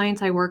of my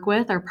clients I work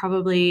with are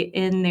probably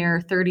in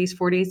their 30s,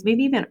 40s,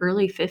 maybe even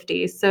early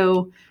 50s.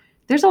 So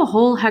there's a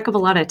whole heck of a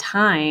lot of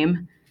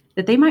time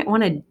that they might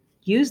want to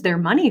use their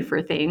money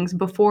for things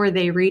before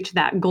they reach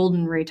that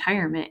golden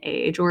retirement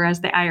age, or as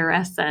the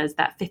IRS says,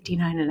 that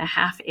 59 and a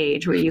half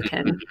age where you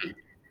can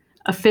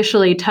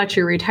officially touch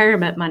your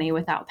retirement money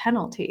without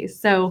penalties.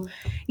 So,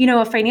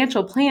 a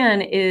financial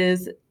plan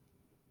is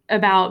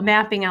about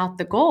mapping out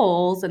the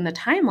goals and the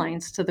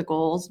timelines to the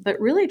goals, but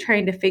really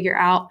trying to figure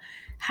out,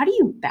 how do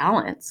you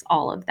balance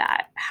all of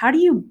that? How do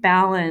you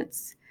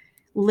balance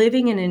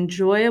living an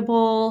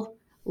enjoyable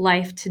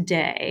life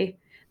today,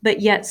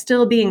 but yet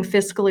still being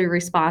fiscally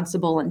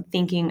responsible and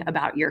thinking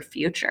about your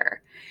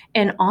future?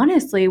 And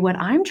honestly, what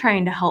I'm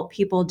trying to help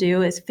people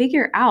do is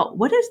figure out,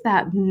 what is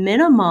that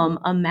minimum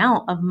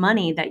amount of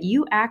money that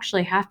you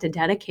actually have to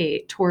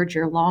dedicate towards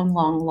your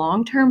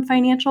long-term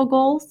financial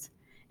goals.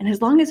 And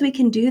as long as we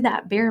can do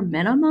that bare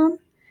minimum,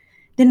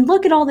 then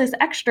look at all this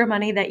extra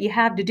money that you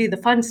have to do the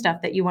fun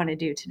stuff that you want to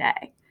do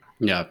today.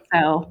 Yeah.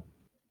 So,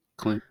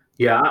 Clint.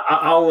 Yeah,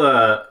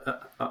 I'll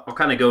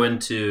kind of go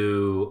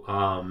into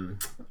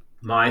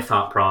my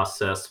thought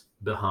process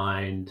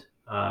behind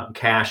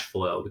cash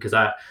flow, because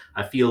I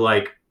feel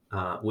like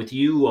with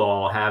you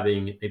all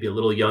having maybe a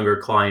little younger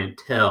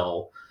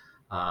clientele,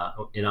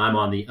 and I'm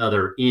on the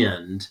other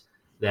end,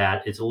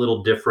 that it's a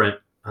little different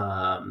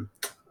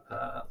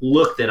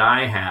look that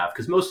I have,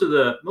 because most of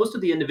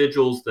the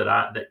individuals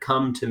that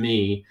come to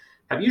me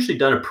have usually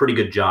done a pretty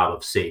good job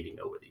of saving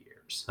over the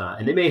years,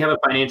 and they may have a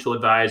financial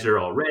advisor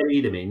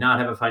already, they may not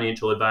have a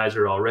financial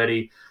advisor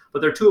already, but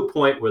they're to a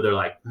point where they're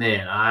like,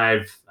 man,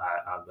 I'm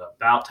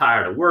about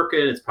tired of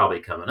working. It's probably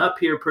coming up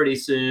here pretty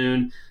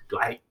soon. Do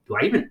I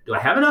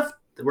have enough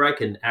where I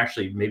can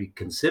actually maybe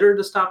consider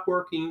to stop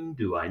working?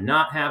 Do I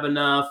not have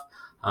enough?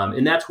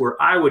 And that's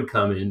where I would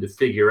come in to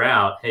figure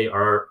out, hey,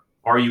 are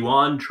you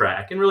on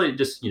track? And really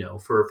just,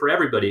 for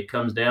everybody, it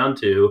comes down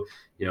to,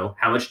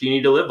 how much do you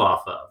need to live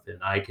off of?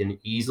 And I can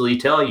easily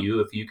tell you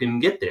if you can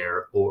get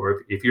there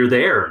or if you're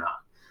there or not.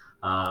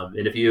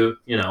 And if you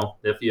need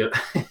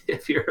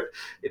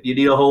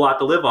a whole lot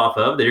to live off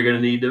of, then you're going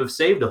to need to have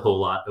saved a whole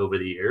lot over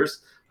the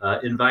years,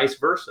 and vice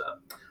versa.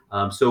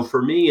 So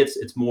for me,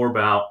 it's more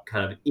about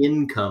kind of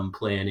income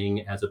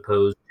planning as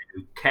opposed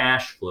to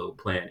cash flow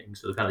planning.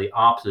 So kind of the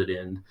opposite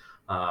end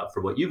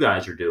for what you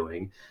guys are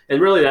doing.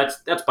 And really,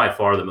 that's by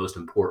far the most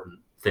important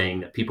thing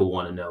that people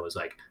want to know is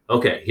like,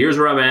 okay, here's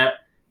where I'm at.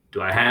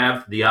 Do I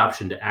have the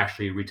option to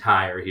actually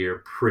retire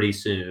here pretty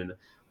soon?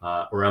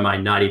 Or am I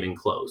not even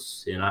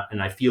close?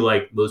 And I feel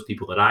like most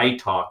people that I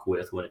talk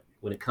with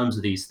when it comes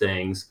to these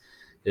things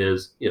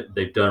is,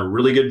 they've done a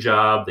really good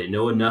job. They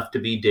know enough to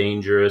be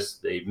dangerous.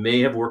 They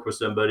may have worked with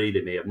somebody.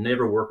 They may have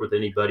never worked with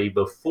anybody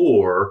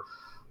before,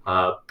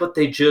 but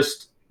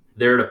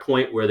they're at a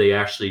point where they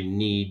actually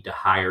need to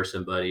hire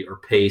somebody or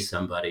pay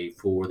somebody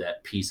for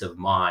that peace of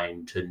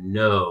mind to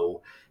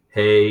know,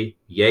 hey,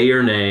 yay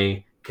or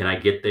nay, can I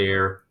get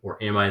there,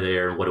 or am I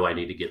there? And what do I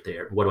need to get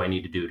there? What do I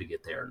need to do to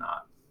get there or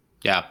not?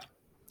 Yeah.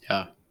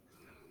 Yeah.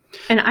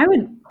 and I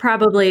would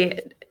probably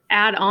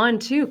add on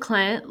too,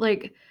 Clint,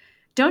 like,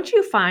 don't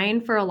you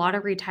find for a lot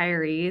of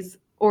retirees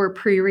or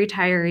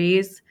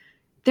pre-retirees,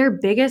 their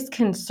biggest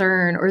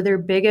concern or their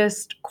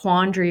biggest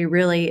quandary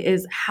really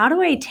is, how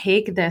do I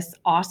take this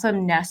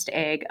awesome nest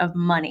egg of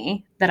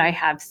money that I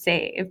have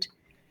saved,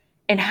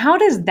 and how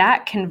does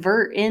that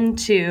convert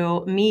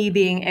into me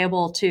being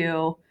able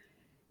to,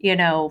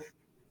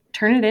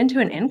 turn it into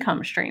an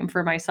income stream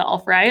for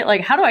myself, right?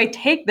 Like, how do I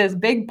take this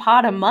big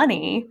pot of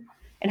money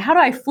and how do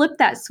I flip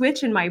that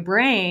switch in my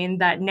brain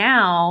that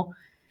now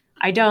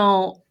I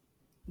don't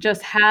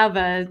just have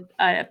a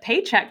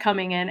paycheck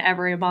coming in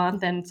every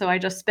month, and so I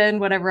just spend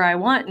whatever I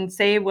want and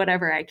save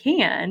whatever I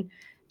can,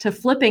 to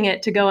flipping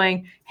it to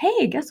going,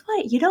 hey, guess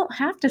what? You don't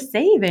have to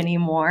save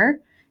anymore.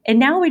 And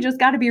now we just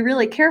got to be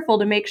really careful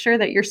to make sure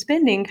that your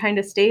spending kind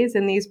of stays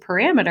in these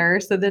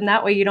parameters. So then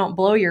that way you don't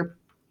blow your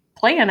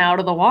plan out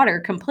of the water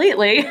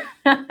completely.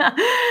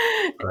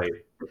 Right.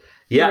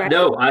 Yeah, Right.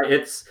 no,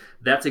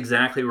 that's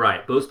exactly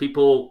right. Most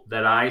people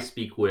that I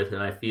speak with,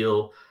 and I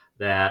feel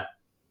that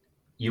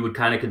you would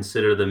kind of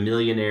consider the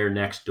millionaire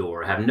next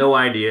door, have no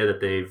idea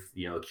that they've,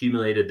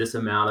 accumulated this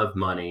amount of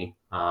money.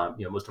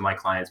 Most of my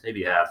clients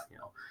maybe have,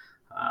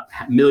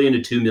 $1 million to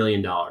 $2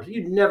 million.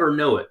 You'd never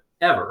know it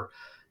ever.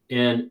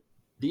 And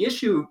the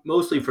issue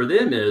mostly for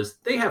them is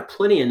they have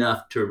plenty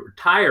enough to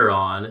retire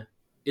on.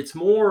 It's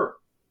more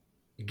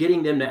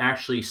getting them to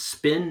actually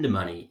spend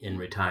money in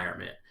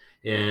retirement.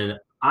 And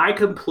I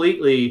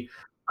completely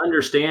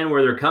understand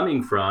where they're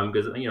coming from,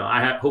 because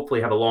I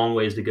hopefully have a long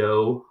ways to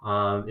go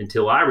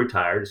until I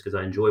retire, just because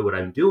I enjoy what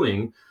I'm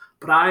doing.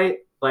 But I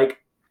like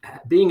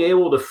being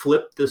able to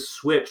flip the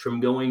switch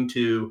from going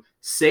to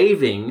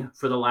saving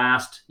for the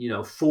last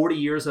 40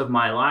 years of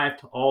my life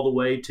to all the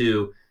way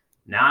to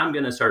now I'm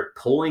going to start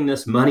pulling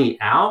this money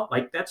out.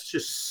 Like, that's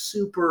just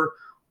super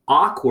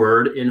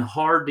awkward and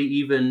hard to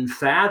even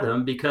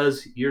fathom,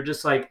 because you're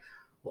just like,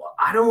 well,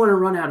 I don't want to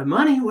run out of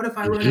money. What if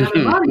I run out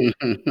of money?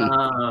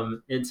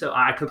 And so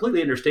I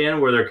completely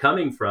understand where they're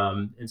coming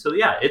from. And so,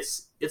 yeah, it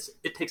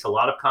takes a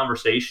lot of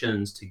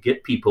conversations to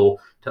get people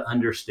to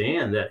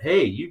understand that,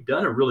 hey, you've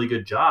done a really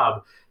good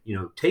job.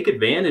 take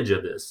advantage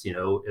of this.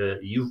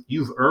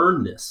 You've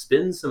earned this.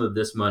 Spend some of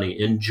this money.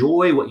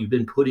 Enjoy what you've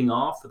been putting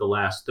off for the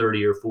last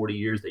 30 or 40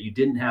 years that you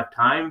didn't have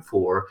time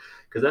for.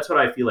 Because that's what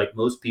I feel like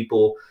most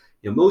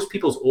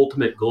people's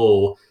ultimate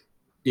goal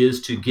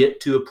is to get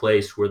to a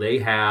place where they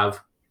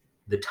have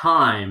the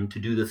time to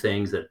do the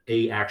things that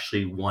they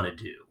actually want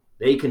to do.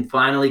 They can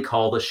finally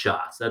call the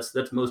shots. That's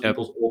most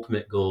people's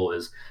ultimate goal,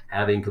 is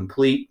having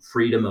complete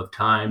freedom of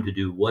time to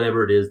do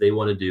whatever it is they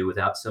want to do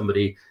without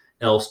somebody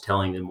else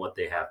telling them what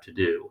they have to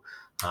do.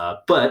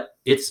 But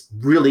it's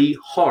really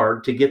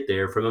hard to get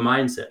there from a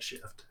mindset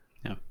shift.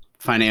 Yeah,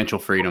 financial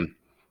freedom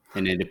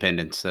and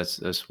independence.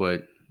 That's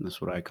what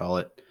I call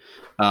it.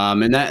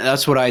 And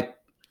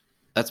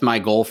that's my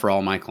goal for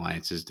all my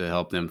clients, is to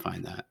help them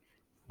find that,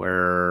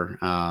 where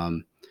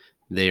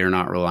they are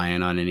not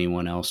relying on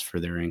anyone else for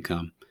their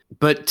income.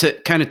 But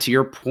to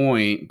your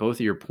point, both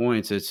of your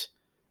points, it's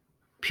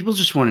people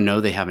just want to know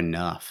they have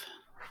enough,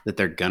 that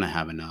they're going to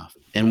have enough.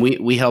 And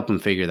we help them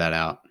figure that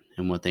out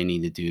and what they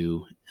need to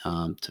do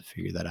to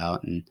figure that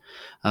out. And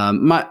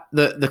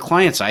the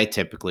clients I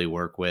typically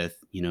work with,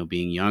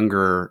 being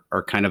younger,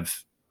 are kind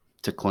of,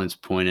 to Clint's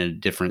point, at a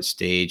different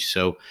stage.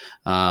 So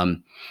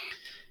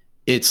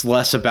it's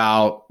less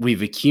about,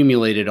 we've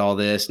accumulated all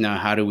this, now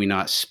how do we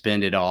not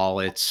spend it all?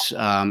 It's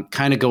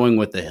kind of going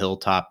with the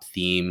hilltop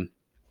theme.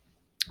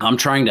 I'm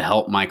trying to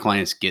help my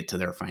clients get to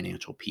their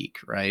financial peak,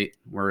 right?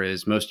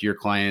 Whereas most of your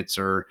clients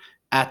are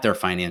at their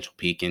financial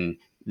peak and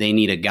they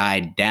need a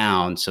guide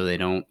down so they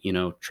don't,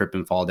 trip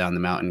and fall down the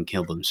mountain and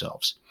kill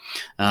themselves.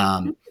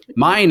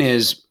 Mine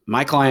is,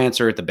 my clients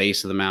are at the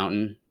base of the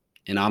mountain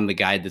and I'm the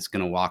guide that's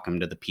going to walk them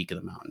to the peak of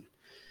the mountain.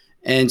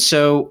 And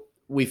so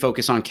we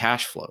focus on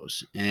cash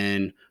flows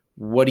and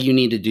what do you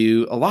need to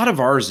do? A lot of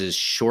ours is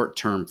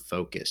short-term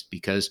focused,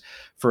 because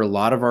for a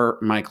lot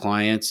of my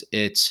clients,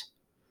 it's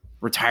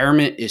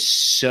retirement is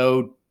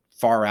so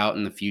far out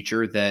in the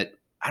future that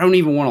I don't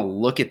even want to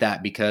look at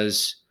that,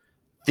 because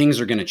things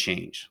are going to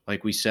change.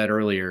 Like we said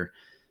earlier,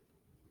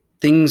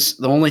 the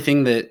only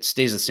thing that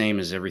stays the same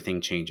is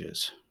everything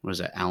changes. What is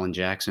that, Alan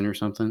Jackson or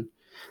something?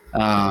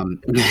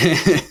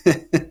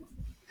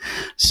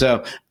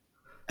 So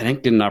I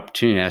didn't get an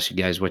opportunity to ask you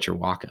guys what your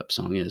walk-up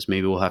song is.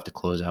 Maybe we'll have to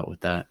close out with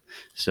that.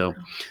 So,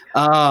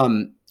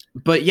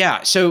 but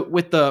yeah, so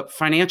with the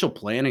financial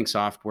planning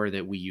software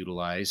that we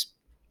utilize,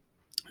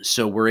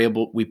 so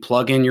we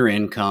plug in your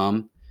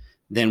income,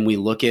 then we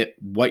look at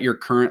what you're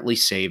currently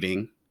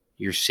saving,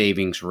 your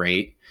savings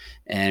rate,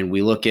 and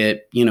we look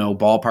at,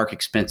 ballpark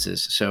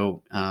expenses.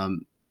 So,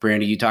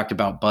 Brandy, you talked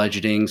about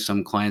budgeting.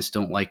 Some clients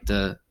don't like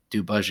to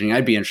do budgeting.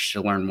 I'd be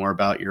interested to learn more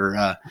about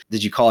your,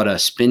 did you call it a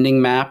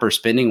spending map or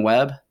spending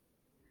web?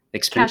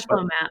 Cash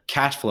flow map.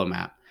 Cash flow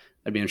map.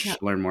 I'd be interested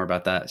to learn more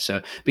about that.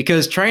 So,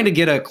 because trying to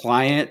get a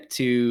client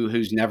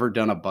who's never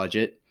done a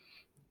budget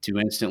to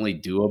instantly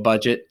do a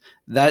budget,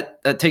 that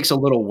takes a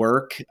little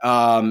work.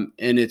 And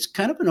it's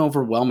kind of an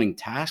overwhelming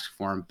task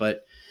for them.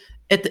 But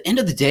at the end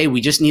of the day,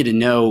 we just need to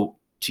know,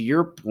 to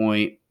your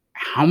point,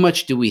 how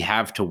much do we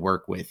have to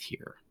work with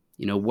here?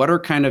 What are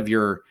kind of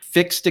your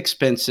fixed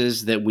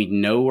expenses that we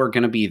know are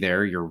going to be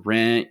there? Your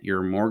rent,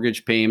 your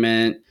mortgage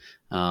payment,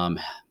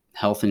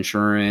 health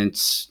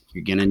insurance,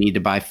 you're going to need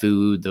to buy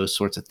food, those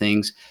sorts of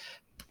things.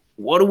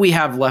 What do we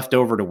have left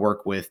over to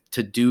work with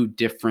to do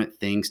different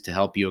things to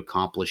help you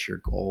accomplish your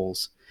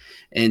goals?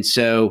 And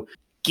so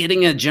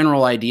getting a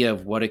general idea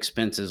of what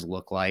expenses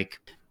look like,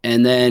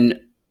 and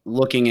then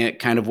looking at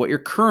kind of what your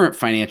current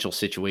financial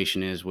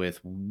situation is with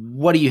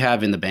what do you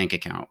have in the bank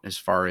account as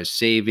far as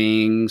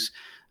savings,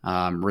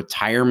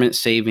 retirement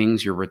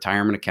savings, your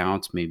retirement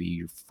accounts, maybe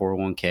your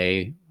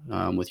 401k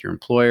with your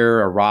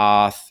employer, a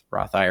Roth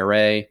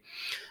IRA,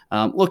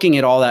 looking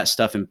at all that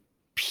stuff and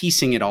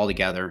piecing it all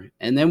together.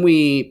 And then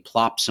we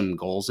plop some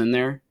goals in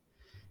there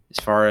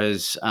as far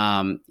as,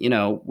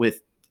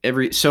 with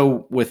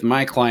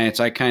my clients,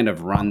 I kind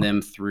of run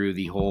them through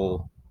the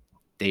whole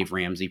Dave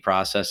Ramsey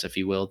process, if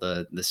you will,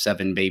 the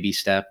 7 baby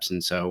steps.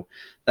 And so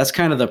that's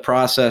kind of the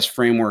process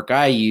framework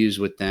I use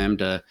with them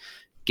to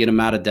get them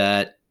out of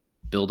debt,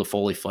 build a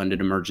fully funded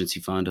emergency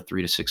fund of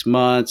 3 to 6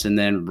 months, and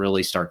then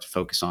really start to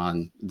focus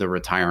on the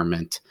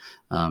retirement,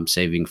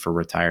 saving for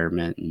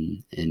retirement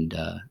and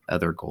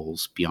other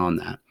goals beyond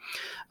that.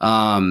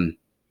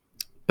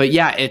 But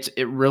yeah,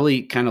 it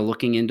really kind of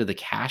looking into the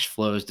cash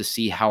flows to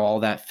see how all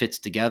that fits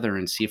together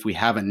and see if we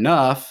have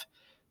enough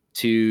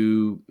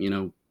to,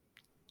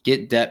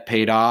 get debt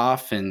paid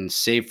off and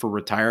save for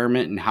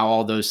retirement, and how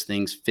all those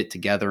things fit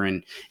together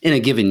in a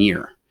given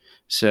year.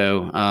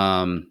 So,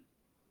 I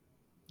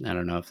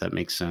don't know if that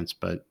makes sense,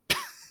 but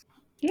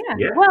Yeah.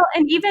 Well,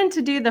 and even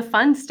to do the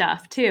fun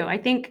stuff too. I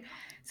think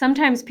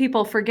sometimes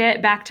people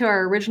forget, back to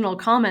our original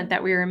comment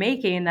that we were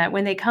making, that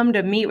when they come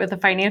to meet with a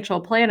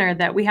financial planner,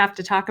 that we have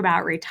to talk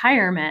about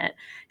retirement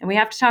and we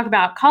have to talk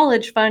about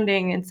college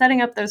funding and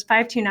setting up those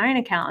 529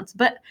 accounts.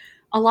 But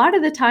a lot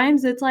of the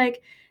times it's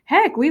like,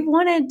 heck, we've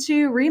wanted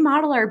to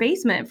remodel our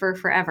basement for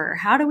forever.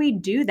 How do we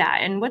do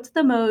that? And what's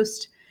the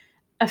most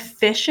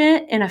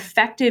efficient and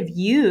effective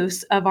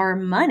use of our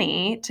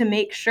money to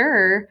make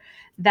sure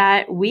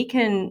that we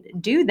can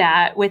do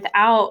that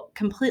without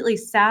completely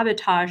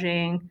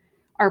sabotaging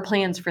our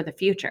plans for the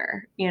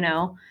future,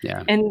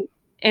 Yeah.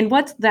 And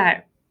what's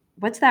that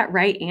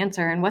right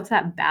answer, and what's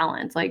that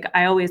balance? Like,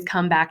 I always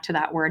come back to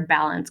that word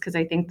balance, because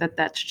I think that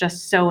that's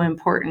just so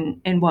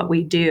important in what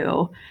we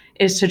do,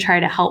 is to try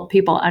to help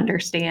people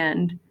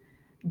understand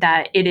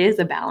that it is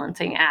a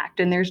balancing act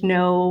and there's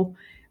no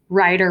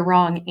right or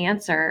wrong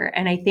answer.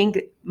 And I think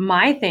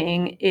my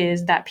thing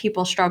is that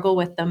people struggle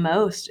with the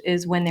most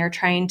is when they're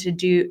trying to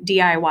do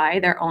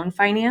DIY their own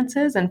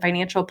finances and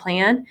financial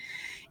plan,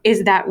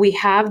 is that we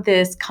have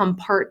this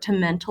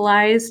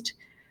compartmentalized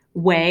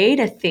way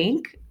to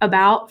think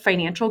about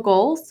financial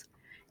goals.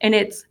 And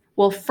it's,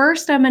 well,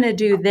 first I'm going to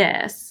do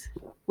this,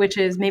 which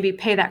is maybe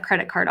pay that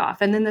credit card off.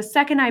 And then the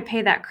second I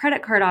pay that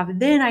credit card off,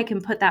 then I can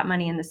put that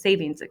money in the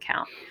savings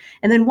account.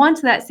 And then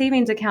once that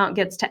savings account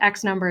gets to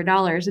X number of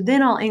dollars,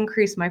 then I'll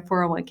increase my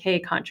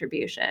 401k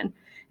contribution.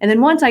 And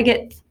then once I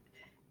get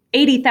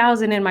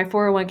 80,000 in my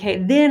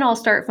 401k, then I'll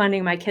start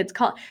funding my kids'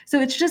 college. So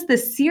it's just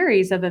this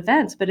series of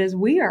events. But as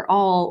we are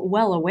all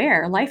well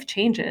aware, life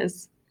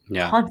changes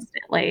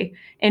constantly,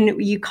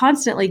 and you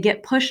constantly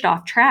get pushed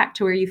off track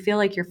to where you feel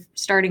like you're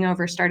starting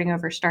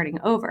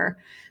over.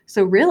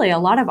 So really, a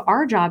lot of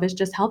our job is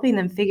just helping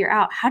them figure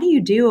out how do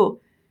you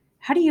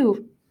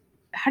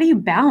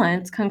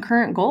balance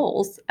concurrent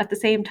goals at the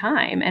same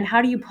time, and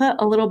how do you put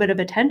a little bit of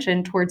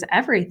attention towards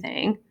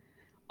everything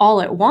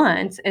all at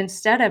once,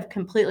 instead of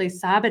completely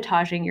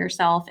sabotaging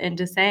yourself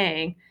into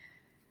saying,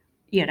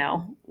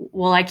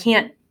 well, I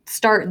can't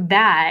start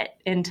that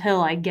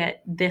until I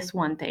get this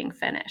one thing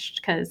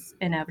finished, because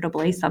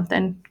inevitably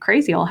something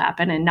crazy will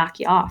happen and knock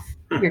you off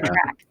your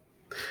track.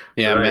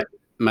 Yeah. Right.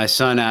 My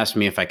son asked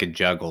me if I could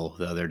juggle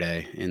the other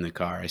day in the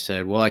car. I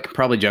said, well, I could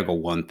probably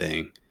juggle one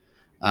thing.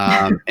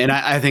 And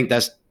I think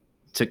that's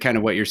to kind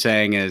of what you're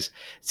saying is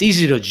it's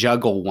easy to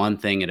juggle one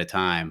thing at a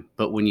time.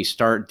 But when you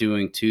start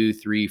doing 2,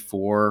 3,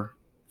 4,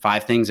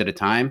 5 things at a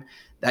time,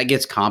 that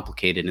gets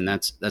complicated. And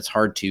that's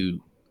hard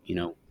to,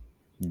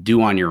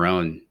 do on your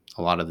own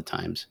a lot of the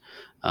times.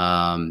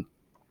 And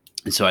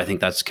so I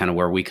think that's kind of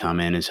where we come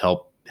in, is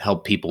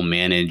help people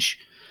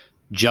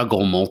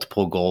juggle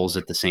multiple goals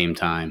at the same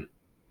time,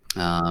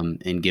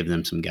 and give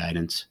them some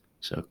guidance.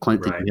 So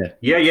Clint, right.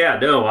 Yeah.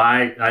 No,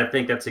 I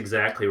think that's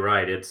exactly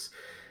right. It's,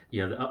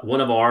 one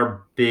of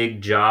our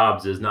big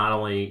jobs is not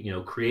only,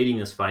 creating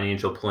this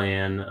financial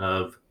plan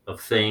of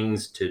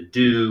things to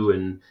do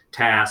and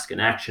task and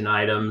action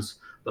items,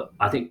 but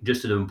I think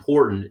just as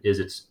important is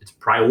it's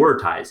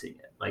prioritizing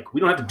it. Like,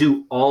 we don't have to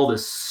do all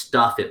this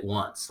stuff at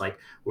once. Like,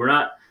 we're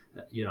not,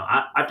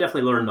 I've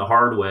definitely learned the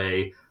hard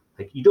way.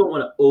 Like, you don't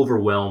want to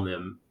overwhelm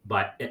them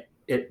by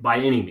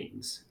any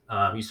means.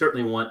 You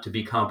certainly want to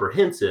be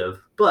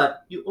comprehensive,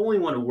 but you only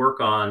want to work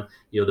on,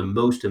 the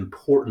most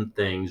important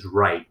things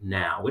right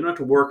now. We don't have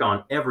to work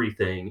on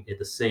everything at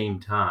the same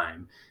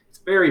time. It's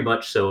very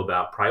much so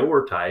about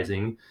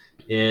prioritizing,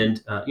 and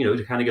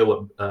to kind of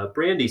go what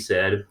Brandy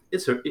said,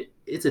 it's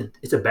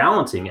a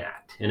balancing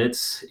act, and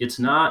it's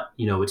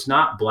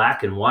not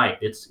black and white.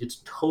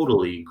 It's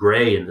totally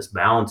gray in this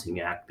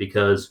balancing act,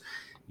 because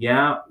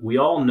we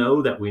all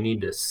know that we need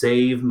to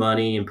save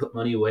money and put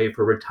money away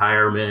for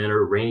retirement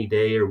or a rainy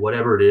day or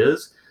whatever it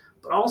is.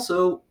 But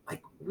also,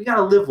 like, we got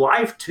to live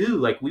life too.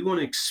 Like, we want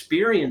to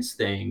experience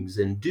things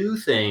and do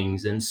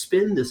things and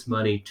spend this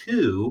money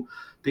too,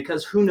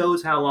 because who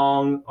knows how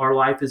long our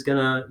life is going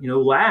to,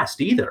 last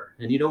either.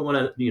 And you don't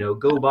want to,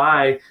 go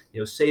by,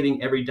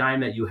 saving every dime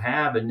that you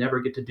have and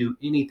never get to do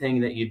anything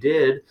that you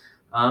did.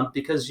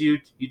 Because you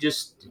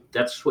just,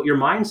 that's what your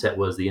mindset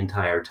was the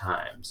entire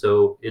time.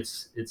 So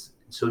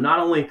so not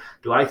only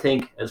do I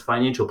think as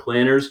financial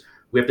planners,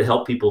 we have to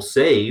help people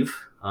save,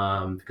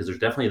 because there's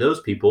definitely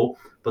those people,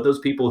 but those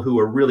people who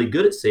are really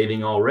good at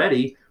saving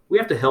already, we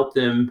have to help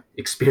them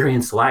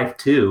experience life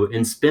too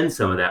and spend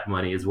some of that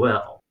money as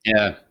well.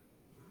 Yeah.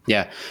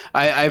 Yeah.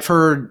 I've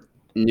heard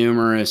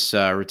numerous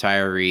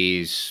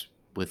retirees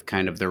with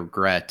kind of the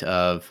regret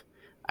of,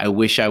 I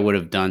wish I would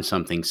have done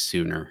something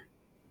sooner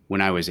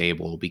when I was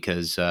able,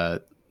 because,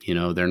 they're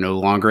no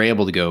longer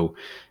able to go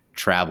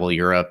travel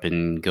Europe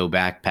and go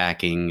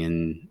backpacking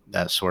and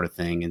that sort of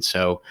thing. And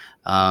so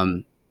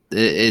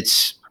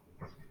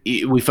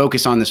we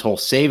focus on this whole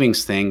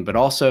savings thing, but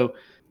also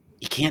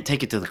you can't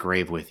take it to the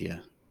grave with you.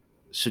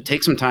 So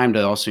take some time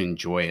to also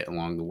enjoy it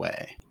along the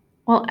way.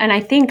 Well, and I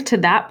think to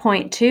that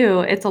point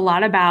too, it's a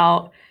lot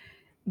about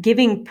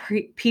giving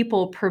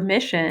people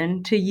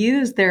permission to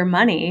use their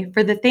money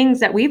for the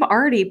things that we've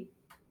already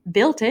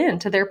built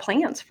into their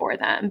plans for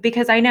them.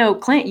 Because I know,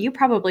 Clint, you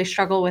probably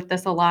struggle with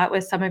this a lot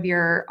with some of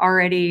your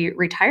already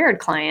retired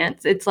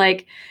clients. It's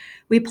like,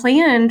 we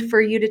planned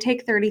for you to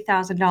take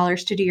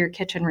 $30,000 to do your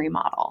kitchen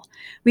remodel.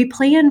 We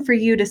planned for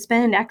you to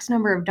spend X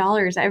number of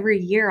dollars every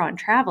year on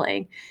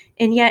traveling.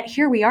 And yet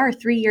here we are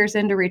 3 years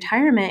into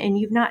retirement, and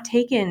you've not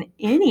taken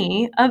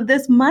any of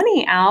this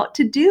money out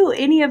to do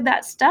any of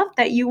that stuff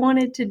that you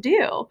wanted to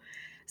do.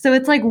 So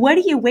it's like, what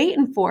are you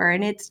waiting for?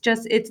 And it's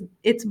just,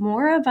 it's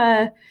more of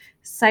a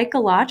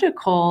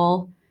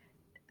psychological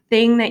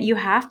thing that you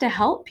have to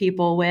help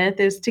people with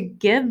is to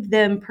give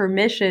them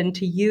permission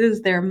to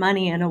use their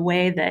money in a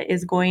way that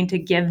is going to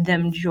give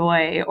them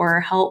joy or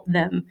help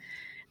them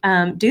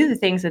do the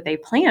things that they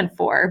plan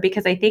for.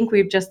 Because I think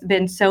we've just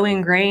been so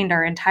ingrained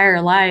our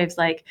entire lives,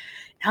 like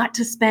not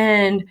to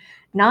spend,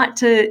 not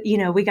to,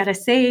 we got to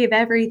save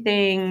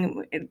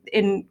everything,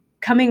 in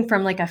coming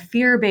from like a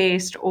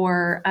fear-based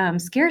or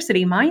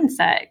scarcity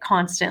mindset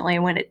constantly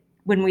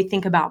when we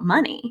think about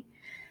money.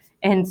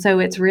 And so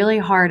it's really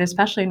hard,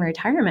 especially in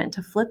retirement,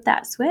 to flip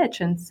that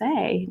switch and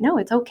say, no,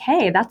 it's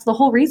okay. That's the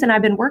whole reason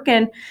I've been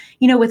working,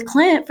 with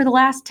Clint for the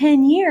last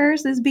 10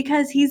 years is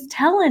because he's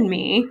telling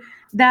me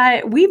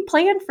that we've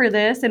planned for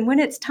this. And when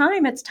it's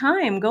time, it's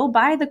time. Go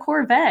buy the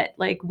Corvette.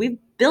 Like, we've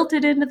built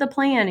it into the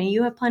plan and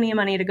you have plenty of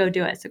money to go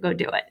do it. So go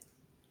do it.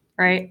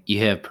 Right. You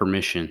have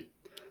permission.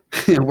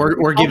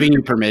 we're giving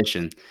you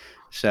permission.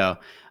 So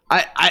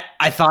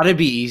I thought it'd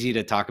be easy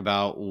to talk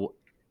about,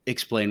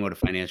 explain what a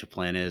financial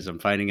plan is. I'm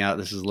finding out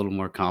this is a little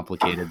more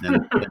complicated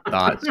than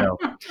thought. So,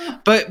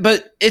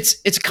 but it's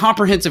a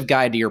comprehensive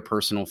guide to your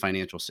personal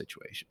financial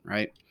situation,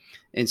 right?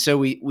 And so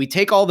we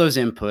take all those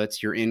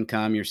inputs, your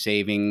income, your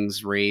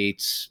savings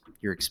rates,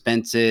 your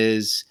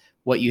expenses,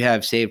 what you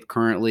have saved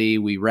currently.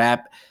 We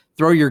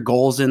throw your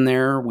goals in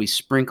there. We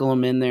sprinkle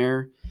them in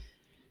there,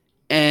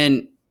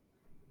 and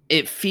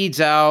it feeds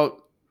out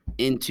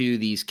into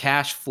these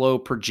cash flow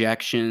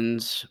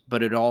projections,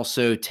 but it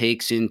also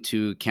takes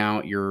into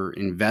account your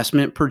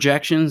investment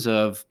projections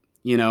of,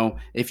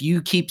 if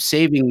you keep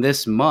saving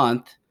this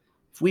month,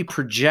 if we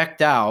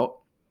project out,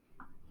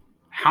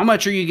 how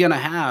much are you going to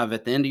have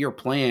at the end of your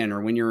plan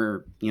or when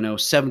you're,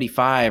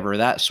 75 or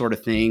that sort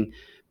of thing,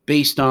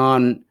 based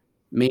on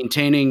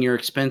maintaining your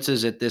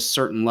expenses at this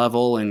certain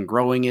level and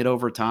growing it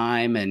over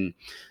time, and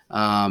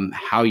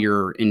how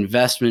your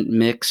investment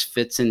mix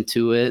fits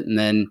into it. And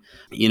then,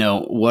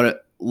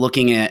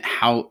 looking at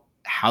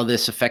how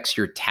this affects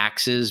your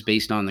taxes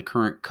based on the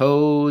current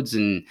codes,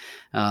 and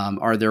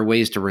are there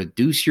ways to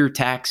reduce your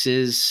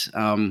taxes?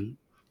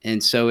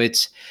 And so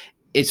it's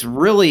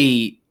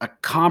really a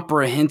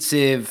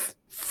comprehensive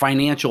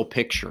financial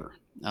picture.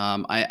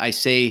 I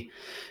say,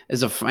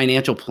 as a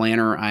financial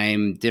planner,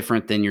 I'm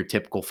different than your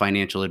typical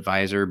financial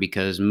advisor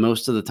because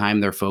most of the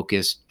time they're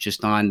focused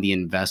just on the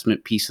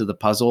investment piece of the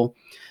puzzle.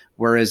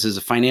 Whereas as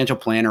a financial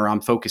planner, I'm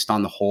focused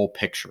on the whole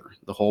picture,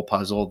 the whole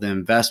puzzle. The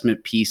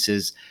investment piece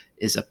is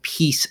a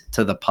piece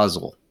to the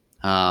puzzle.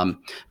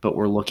 But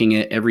we're looking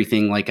at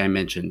everything, like I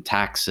mentioned: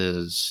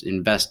 taxes,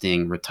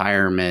 investing,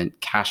 retirement,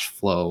 cash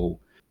flow.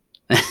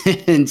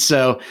 And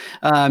so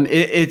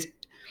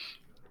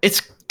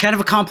it's kind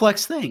of a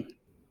complex thing.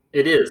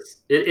 It is.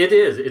 It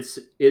is.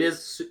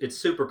 It's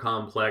super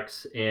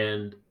complex,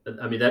 and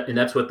I mean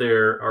that's what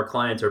our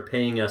clients are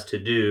paying us to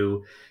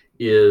do,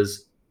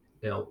 is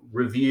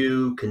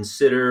review,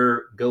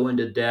 consider, go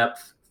into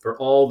depth for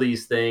all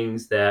these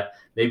things that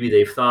maybe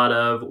they've thought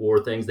of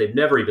or things they've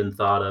never even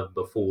thought of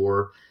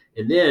before,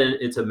 and then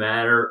it's a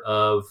matter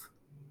of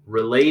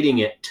relating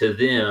it to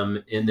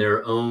them in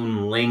their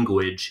own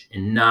language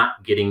and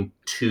not getting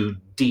too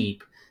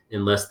deep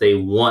unless they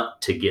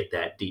want to get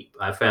that deep.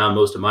 I found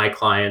most of my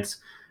clients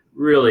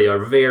really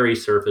are very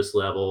surface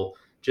level.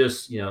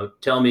 Just,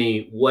 tell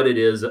me what it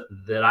is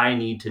that I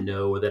need to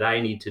know or that I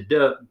need to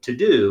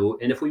do.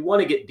 And if we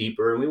want to get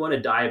deeper and we want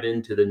to dive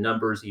into the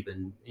numbers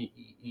even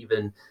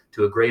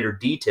to a greater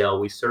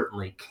detail, we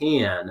certainly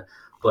can.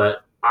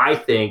 But I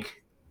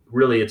think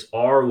really it's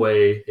our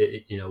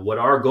way, what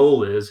our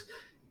goal is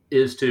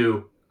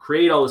to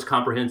create all this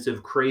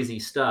comprehensive, crazy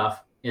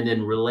stuff and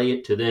then relay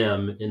it to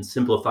them in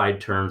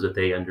simplified terms that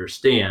they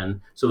understand.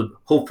 So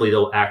hopefully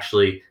they'll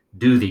actually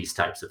do these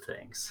types of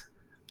things.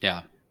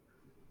 Yeah.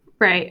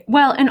 Right.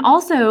 Well, and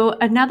also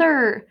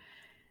another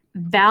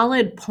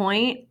valid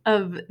point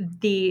of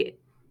the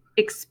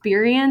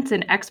experience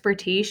and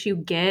expertise you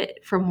get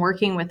from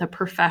working with a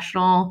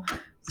professional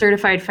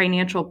certified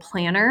financial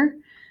planner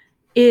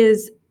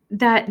is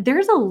that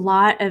there's a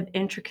lot of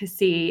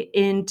intricacy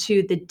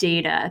into the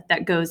data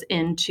that goes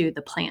into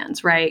the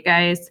plans, right,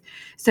 guys?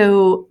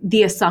 So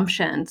the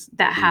assumptions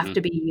that have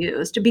to be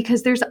used,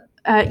 because there's,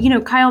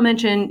 Kyle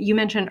you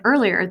mentioned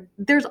earlier,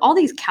 there's all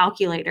these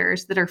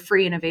calculators that are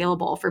free and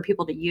available for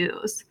people to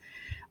use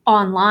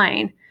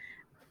online.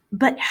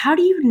 But how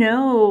do you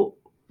know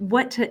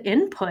what to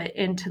input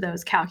into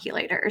those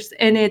calculators?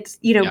 And it's,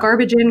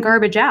 garbage in,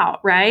 garbage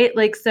out, right?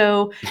 Like,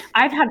 so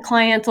I've had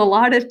clients a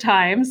lot of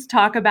times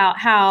talk about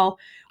how,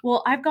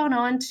 well, I've gone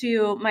on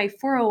to my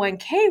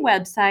 401k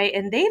website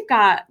and they've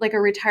got like a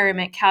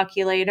retirement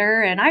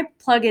calculator and I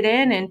plug it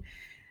in and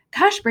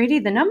gosh, Brady,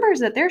 the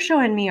numbers that they're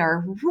showing me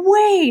are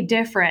way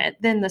different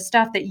than the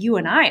stuff that you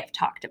and I have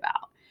talked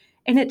about.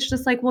 And it's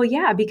just like, well,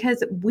 yeah,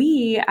 because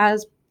we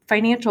as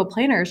financial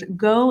planners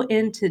go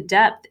into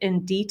depth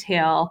and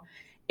detail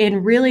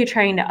in really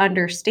trying to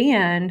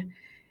understand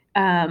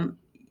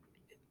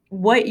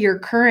what your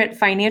current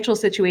financial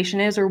situation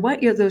is or what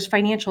those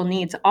financial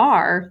needs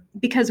are,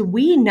 because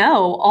we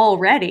know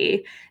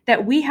already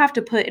that we have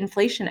to put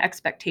inflation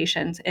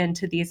expectations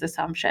into these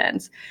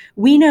assumptions.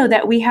 We know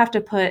that we have to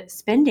put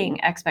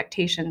spending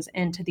expectations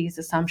into these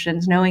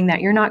assumptions, knowing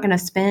that you're not going to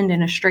spend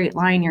in a straight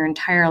line your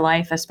entire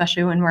life,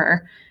 especially when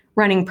we're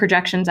running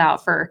projections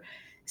out for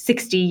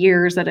 60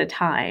 years at a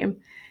time.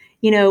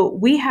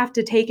 We have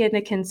to take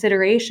into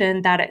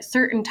consideration that at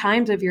certain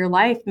times of your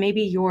life,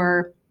 maybe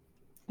your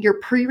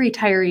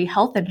pre-retiree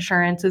health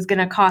insurance is going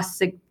to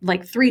cost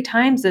like 3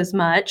 times as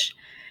much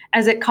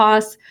as it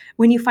costs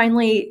when you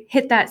finally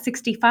hit that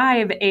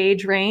 65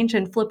 age range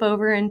and flip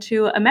over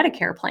into a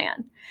Medicare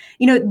plan.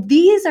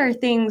 These are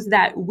things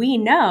that we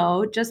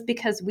know just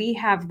because we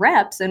have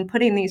reps and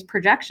putting these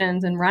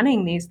projections and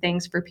running these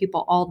things for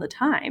people all the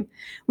time.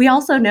 We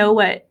also know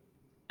what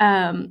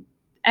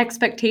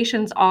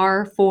expectations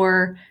are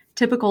for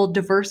typical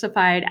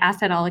diversified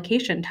asset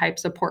allocation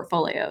types of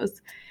portfolios.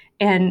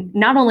 And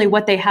not only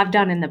what they have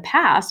done in the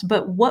past,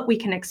 but what we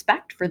can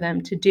expect for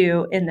them to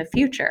do in the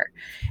future.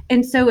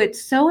 And so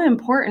it's so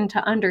important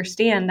to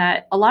understand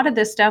that a lot of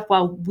this stuff,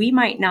 while we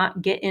might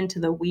not get into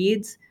the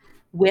weeds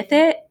with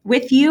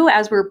you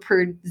as we're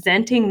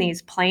presenting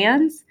these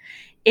plans,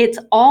 it's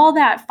all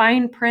that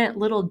fine print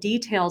little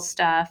detail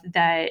stuff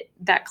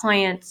that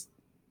clients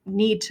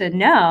need to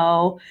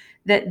know,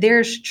 that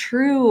there's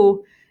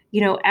true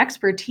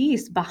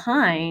expertise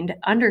behind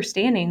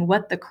understanding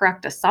what the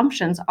correct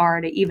assumptions are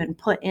to even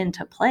put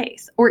into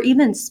place, or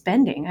even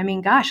spending. I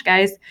mean, gosh,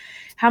 guys,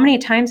 how many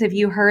times have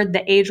you heard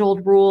the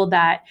age-old rule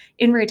that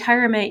in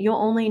retirement, you'll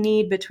only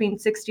need between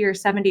 60 or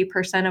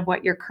 70% of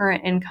what your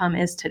current income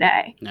is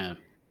today? No.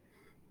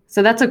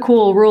 So that's a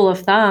cool rule of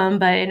thumb,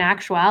 but in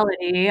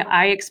actuality,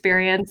 I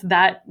experienced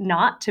that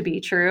not to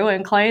be true,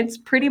 and clients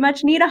pretty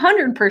much need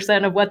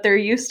 100% of what they're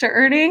used to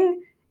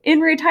earning in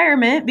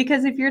retirement,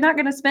 because if you're not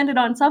going to spend it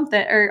on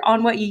something or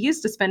on what you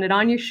used to spend it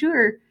on, you're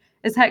sure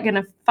as heck going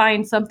to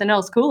find something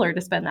else cooler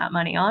to spend that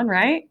money on,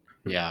 right?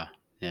 Yeah.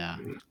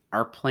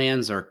 Our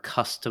plans are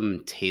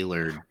custom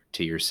tailored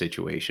to your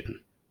situation.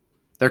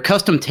 They're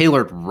custom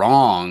tailored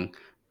wrong,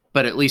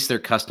 but at least they're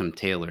custom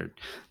tailored.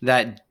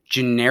 That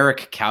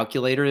generic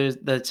calculator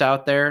that's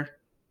out there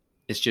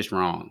is just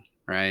wrong,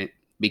 right?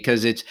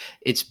 Because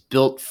it's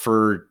built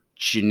for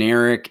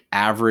generic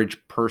average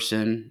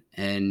person,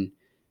 and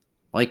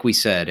like we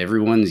said,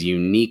 everyone's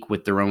unique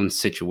with their own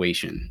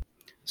situation.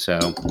 So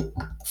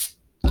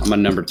I'm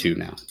on number 2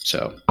 now.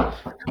 So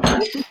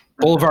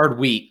Boulevard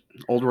Wheat,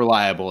 old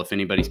reliable, if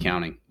anybody's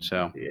counting.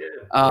 So,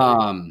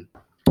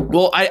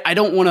 well, I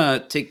don't want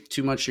to take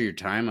too much of your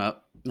time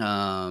up.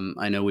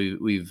 I know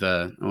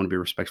I want to be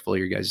respectful of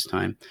your guys'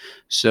 time.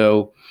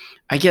 So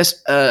I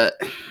guess I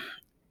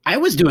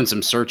was doing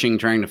some searching,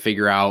 trying to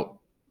figure out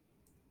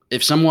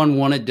if someone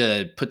wanted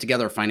to put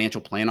together a financial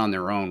plan on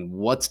their own,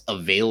 what's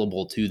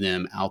available to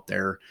them out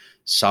there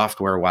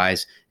software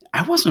wise.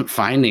 I wasn't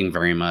finding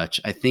very much.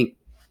 I think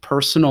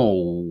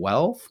personal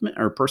wealth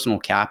or personal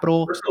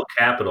capital.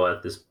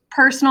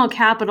 Personal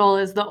capital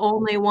is the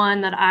only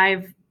one that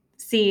I've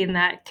seen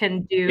that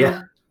can do.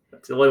 Yeah,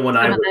 that's the only one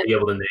I would be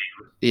able to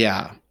name.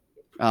 Yeah.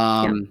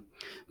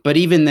 But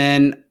even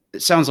then,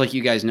 it sounds like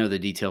you guys know the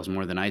details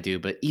more than I do.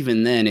 But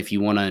even then, if you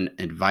want an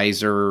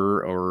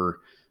advisor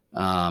or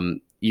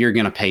you're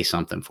going to pay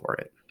something for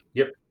it.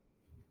 Yep.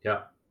 Yeah.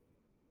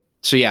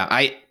 So yeah,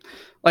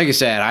 like I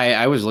said,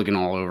 I was looking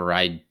all over.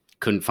 I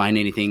couldn't find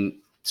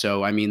anything.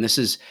 So, I mean,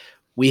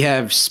 we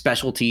have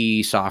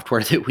specialty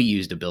software that we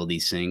use to build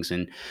these things.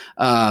 And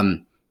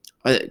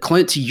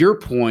Clint, to your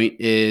point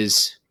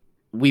is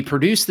we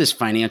produce this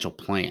financial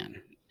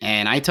plan.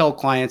 And I tell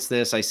clients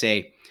this, I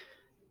say,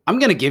 I'm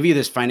going to give you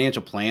this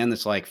financial plan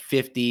that's like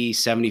 50,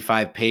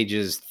 75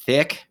 pages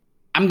thick.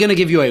 I'm going to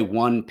give you a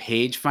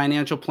 1-page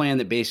financial plan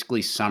that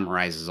basically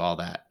summarizes all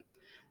that.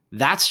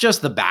 That's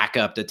just the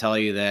backup to tell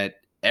you that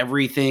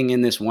everything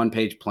in this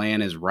 1-page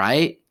plan is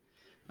right,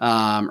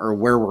 or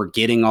where we're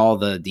getting all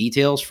the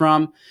details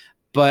from.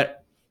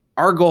 But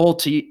our goal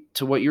to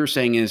what you're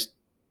saying is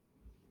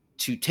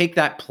to take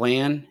that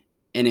plan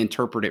and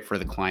interpret it for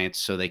the clients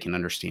so they can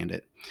understand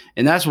it.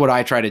 And that's what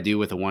I try to do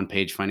with a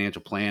 1-page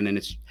financial plan.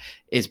 And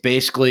it's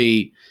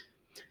basically,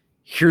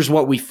 here's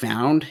what we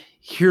found.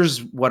 Here's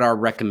what our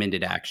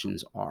recommended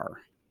actions are.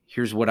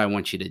 Here's what I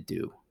want you to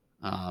do.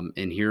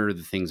 And here are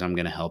the things I'm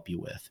going to help you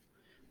with.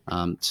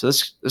 So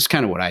that's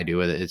kind of what I do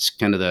with it. It's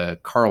kind of the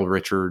Carl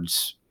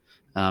Richards.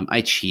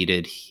 I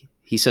cheated.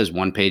 He says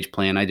 1-page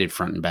plan. I did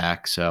front and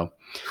back. So,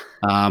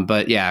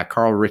 but yeah,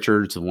 Carl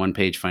Richards, the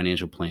 1-page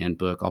financial plan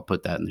book. I'll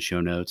put that in the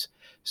show notes.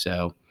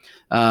 So,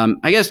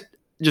 I guess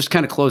just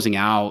kind of closing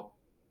out,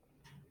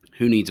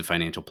 who needs a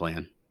financial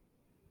plan?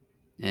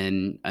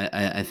 And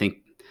I think,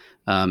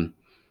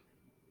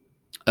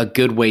 a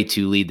good way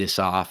to lead this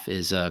off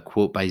is a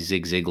quote by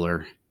Zig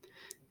Ziglar.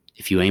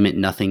 If you aim at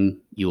nothing,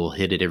 you will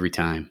hit it every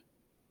time.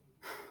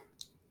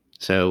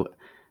 So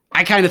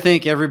I kind of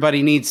think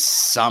everybody needs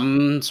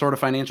some sort of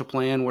financial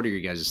plan. What are your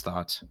guys'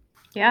 thoughts?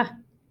 Yeah,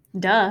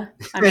 Duh.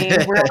 I mean,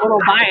 we're a little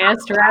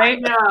biased, right?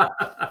 Yeah.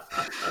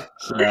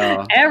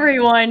 So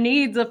Everyone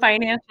needs a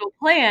financial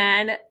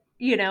plan,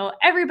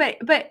 everybody.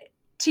 But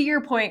to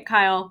your point,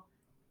 Kyle,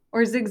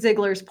 or Zig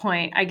Ziglar's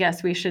point, I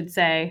guess we should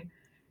say,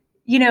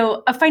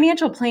 a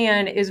financial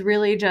plan is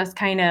really just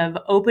kind of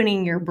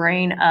opening your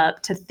brain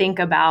up to think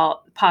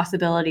about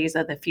possibilities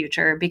of the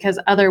future, because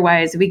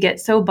otherwise we get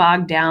so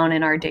bogged down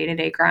in our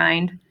day-to-day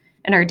grind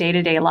and our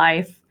day-to-day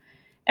life.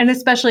 And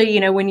especially,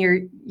 when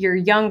you're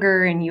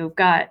younger and you've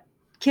got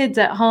kids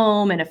at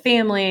home and a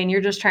family and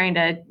you're just trying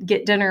to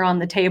get dinner on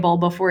the table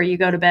before you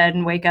go to bed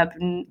and wake up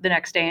the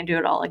next day and do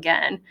it all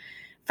again.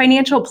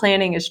 Financial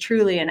planning is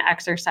truly an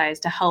exercise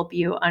to help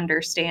you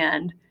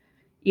understand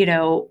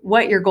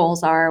what your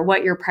goals are,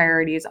 what your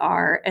priorities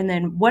are, and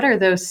then what are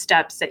those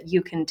steps that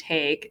you can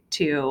take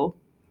to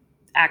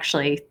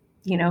actually,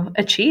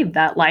 achieve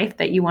that life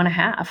that you want to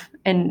have.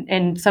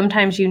 And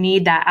sometimes you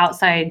need that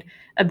outside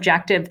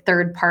objective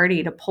third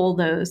party to pull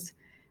those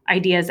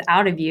ideas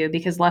out of you,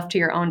 because left to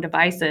your own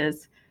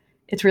devices,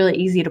 it's really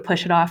easy to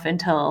push it off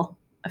until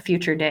a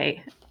future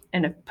day,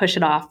 and push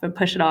it off and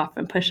push it off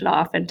and push it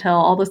off until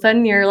all of a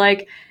sudden you're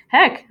like,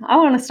 heck, I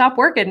want to stop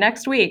working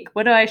next week.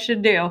 What do I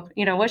should do?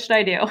 What should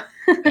I do?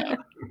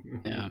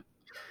 yeah.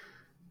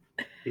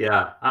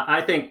 Yeah,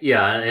 I think,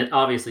 yeah, and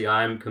obviously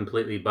I'm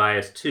completely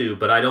biased too,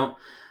 but I don't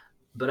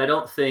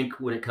think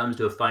when it comes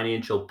to a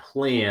financial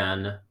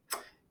plan,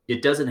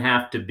 it doesn't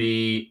have to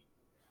be,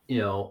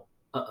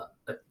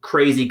 a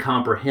crazy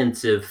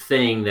comprehensive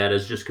thing that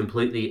is just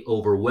completely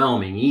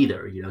overwhelming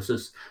either.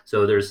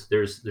 So there's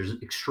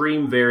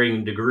extreme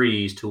varying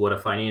degrees to what a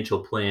financial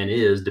plan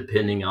is,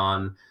 depending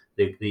on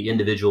the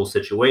individual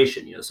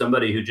situation.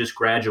 Somebody who just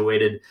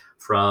graduated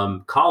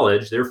from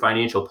college, their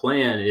financial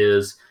plan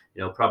is,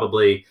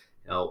 probably,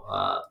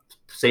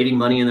 saving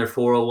money in their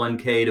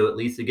 401k to at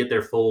least to get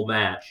their full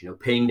match,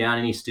 paying down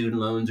any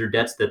student loans or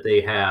debts that they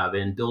have,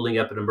 and building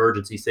up an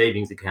emergency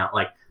savings account.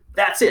 Like,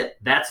 that's it.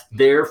 That's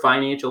their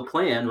financial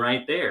plan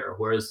right there.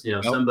 Whereas,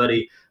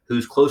 somebody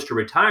who's close to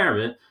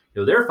retirement,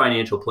 their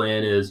financial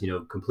plan is,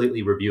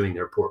 completely reviewing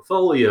their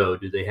portfolio.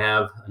 Do they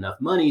have enough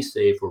money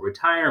saved for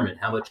retirement?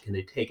 How much can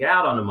they take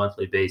out on a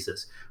monthly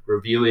basis?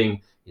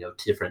 Reviewing,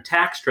 different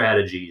tax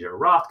strategies or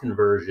Roth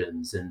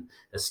conversions and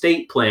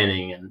estate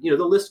planning. And,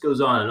 the list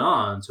goes on and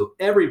on. So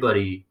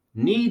everybody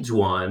needs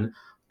one,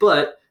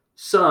 but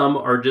some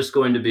are just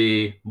going to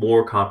be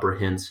more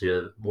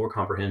comprehensive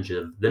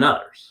than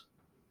others.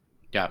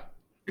 Yeah.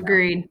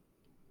 Agreed.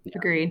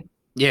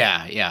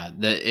 Yeah.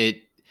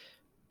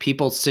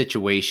 People's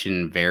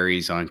situation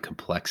varies on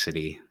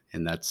complexity,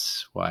 and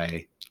that's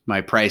why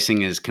my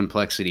pricing is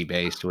complexity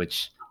based,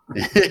 which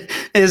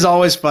is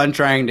always fun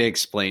trying to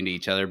explain to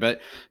each other. But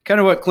kind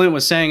of what Clint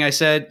was saying, I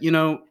said,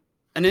 an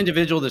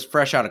individual that's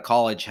fresh out of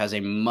college has a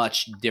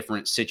much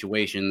different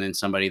situation than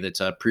somebody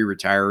that's a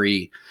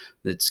pre-retiree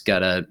that's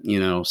got a,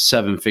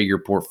 7-figure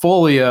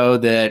portfolio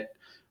that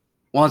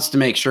wants to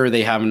make sure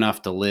they have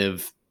enough to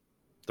live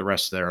the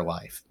rest of their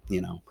life,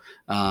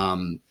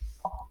 and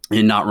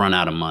not run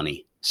out of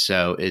money.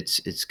 So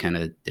it's kind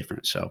of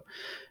different. So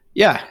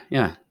yeah,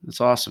 that's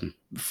awesome.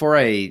 Before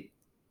I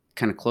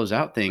kind of close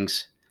out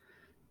things,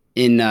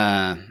 in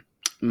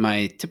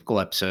my typical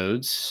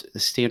episodes, the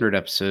standard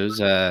episodes,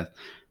 I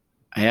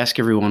ask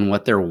everyone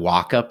what their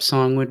walk-up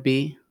song would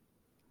be.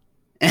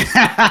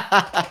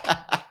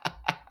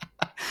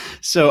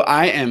 So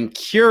I am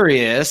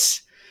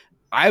curious.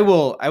 I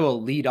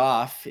will lead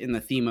off in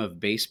the theme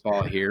of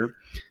baseball here.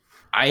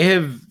 I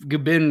have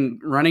been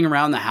running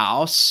around the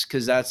house,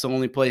 because that's the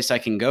only place I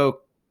can go,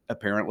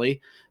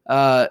 apparently,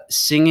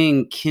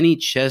 singing Kenny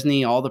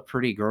Chesney, All the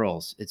Pretty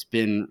Girls. It's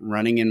been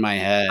running in my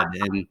head.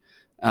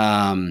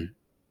 And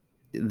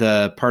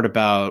the part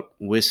about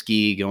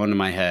whiskey going to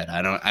my head,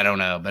 I don't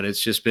know, but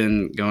it's just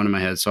been going to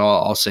my head. So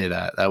I'll say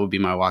that. That would be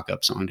my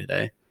walk-up song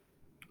today.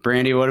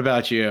 Brandy, what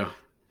about you?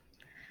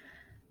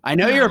 I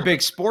know you're a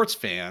big sports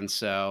fan,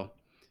 so...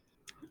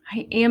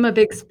 I am a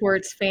big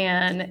sports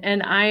fan,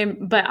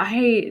 but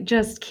I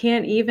just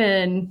can't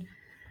even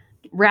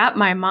wrap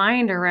my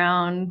mind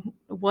around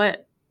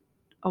what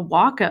a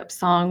walk-up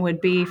song would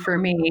be for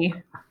me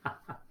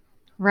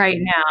right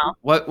now.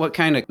 What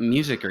kind of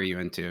music are you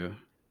into?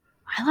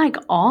 I like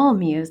all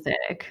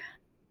music.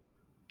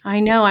 I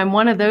know I'm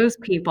one of those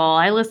people.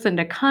 I listen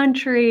to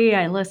country,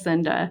 I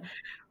listen to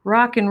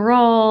rock and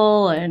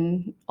roll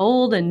and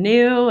old and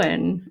new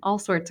and all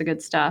sorts of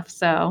good stuff.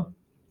 So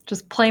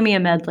just play me a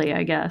medley,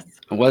 I guess.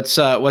 What's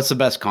the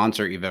best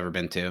concert you've ever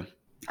been to?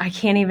 I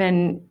can't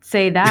even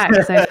say that,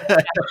 because I've been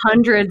to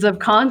hundreds of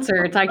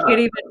concerts. I can't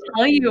even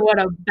tell you what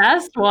a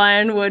best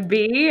one would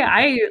be.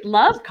 I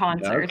love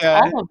concerts.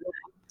 Okay.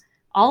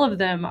 All of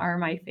them are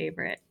my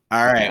favorite.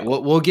 All right.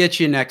 We'll get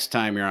you next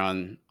time you're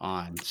on.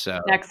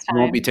 So Next time.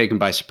 You won't be taken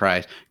by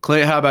surprise.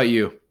 Clint, how about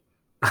you?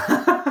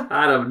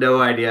 I have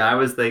no idea. I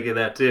was thinking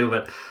that too,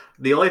 but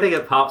the only thing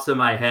that pops in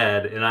my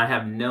head, and I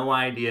have no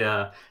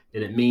idea,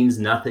 and it means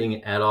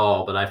nothing at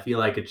all, but I feel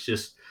like it's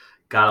just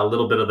got a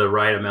little bit of the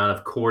right amount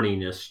of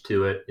corniness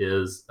to it,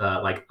 is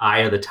like Eye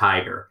of the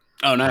Tiger.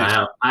 Oh,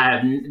 nice. I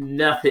have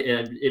nothing.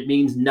 It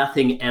means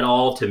nothing at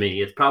all to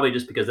me. It's probably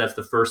just because that's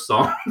the first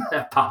song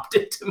that popped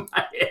into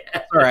my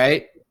head. All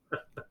right.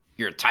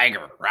 You're a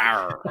tiger.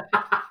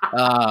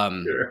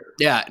 Sure.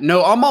 Yeah,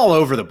 no, I'm all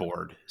over the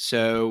board.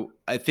 So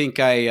I think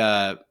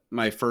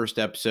my first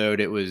episode,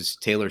 it was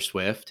Taylor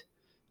Swift.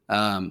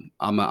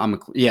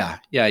 Yeah,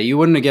 you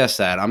wouldn't have guessed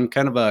that. I'm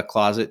kind of a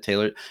closet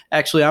Taylor.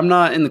 Actually, I'm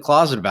not in the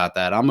closet about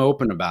that. I'm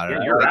open about it.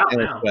 Yeah, you're I like out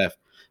Taylor now. Swift.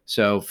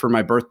 So for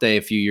my birthday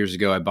a few years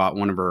ago, I bought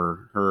one of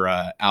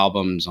her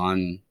albums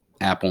on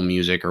Apple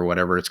Music or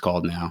whatever it's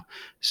called now.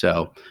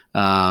 So,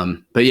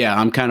 but yeah,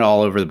 I'm kind of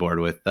all over the board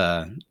with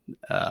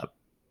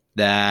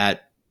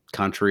that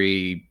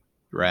country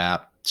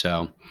rap.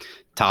 So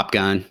Top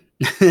Gun.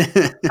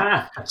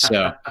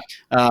 So,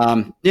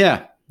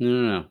 yeah,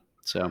 no.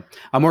 So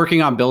I'm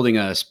working on building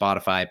a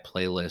Spotify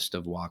playlist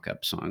of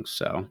walk-up songs.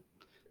 So,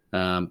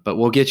 but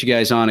we'll get you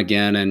guys on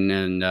again,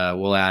 and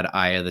we'll add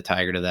Aya the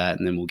Tiger to that,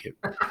 and then we'll get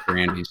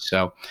Brandy.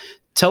 So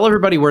tell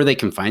everybody where they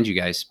can find you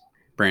guys,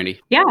 Brandy.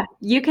 Yeah,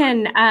 you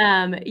can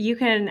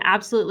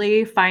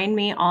absolutely find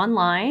me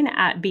online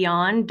at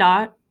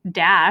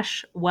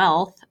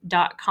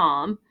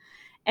beyond-wealth.com.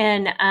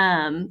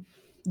 And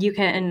you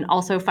can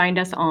also find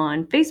us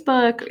on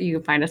Facebook. You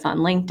can find us on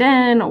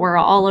LinkedIn. We're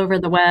all over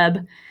the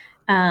web.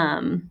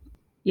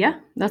 Yeah,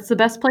 that's the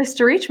best place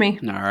to reach me.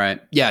 All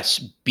right. Yes,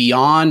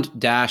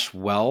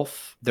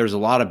 Beyond-Wealth. There's a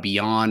lot of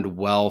Beyond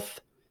Wealth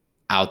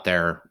out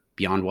there.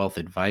 Beyond Wealth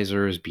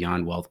Advisors,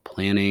 Beyond Wealth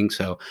Planning.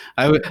 So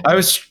when I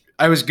was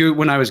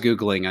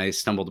Googling, I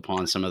stumbled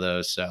upon some of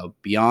those. So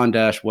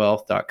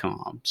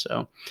beyond-wealth.com.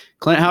 So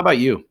Clint, how about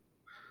you?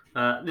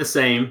 The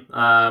same.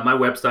 My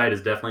website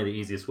is definitely the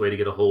easiest way to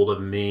get a hold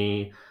of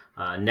me.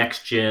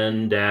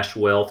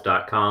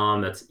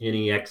 Nextgen-wealth.com. That's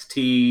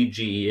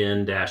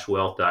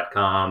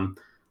NEXTGEN-wealth.com.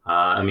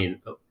 I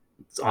mean,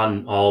 it's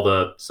on all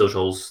the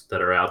socials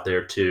that are out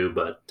there too.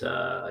 But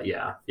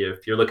yeah,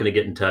 if you're looking to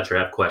get in touch or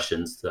have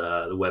questions,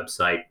 the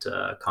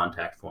website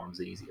contact form is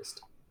the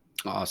easiest.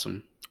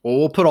 Awesome. Well,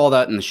 we'll put all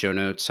that in the show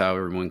notes, how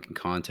everyone can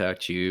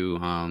contact you.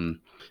 And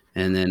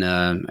then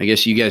I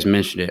guess you guys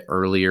mentioned it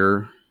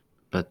earlier,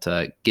 but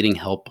getting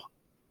help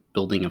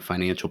building a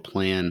financial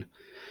plan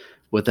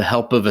with the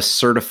help of a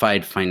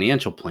certified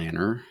financial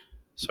planner.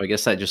 So I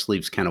guess that just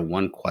leaves kind of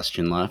one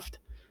question left.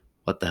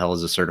 What the hell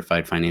is a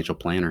certified financial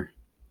planner?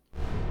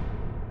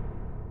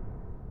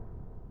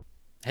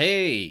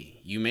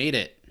 Hey, you made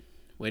it.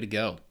 Way to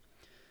go.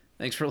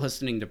 Thanks for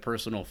listening to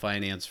Personal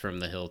Finance from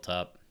the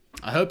Hilltop.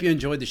 I hope you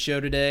enjoyed the show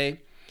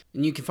today.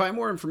 And you can find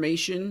more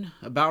information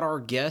about our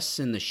guests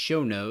in the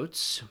show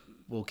notes.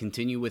 We'll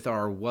continue with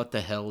our What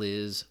the Hell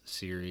Is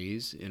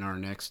series in our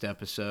next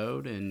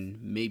episode.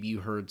 And maybe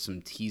you heard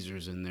some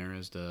teasers in there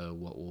as to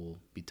what we'll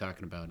be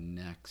talking about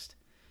next.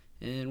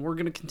 And we're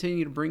going to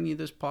continue to bring you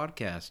this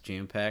podcast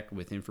jam-packed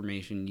with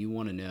information you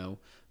want to know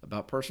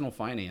about personal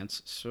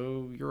finance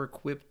so you're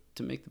equipped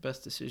to make the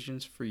best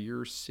decisions for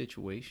your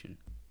situation.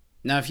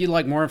 Now, if you'd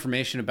like more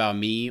information about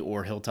me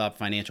or Hilltop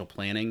Financial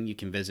Planning, you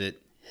can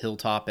visit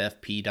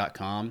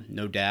hilltopfp.com,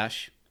 no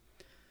dash.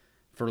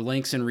 For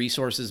links and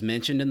resources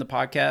mentioned in the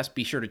podcast,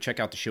 be sure to check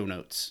out the show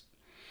notes,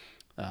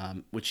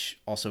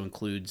 which also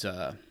includes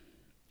our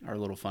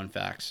little fun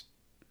facts.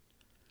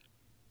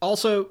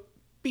 Also,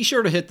 be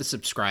sure to hit the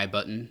subscribe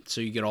button so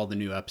you get all the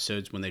new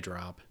episodes when they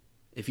drop.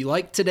 If you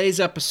like today's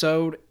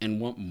episode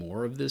and want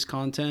more of this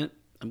content,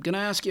 I'm going to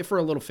ask you for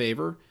a little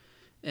favor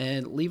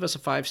and leave us a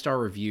 5-star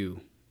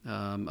review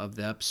of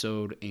the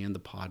episode and the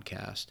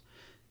podcast.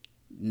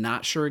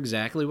 Not sure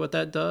exactly what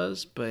that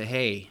does, but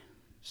hey,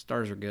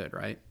 stars are good,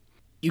 right?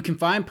 You can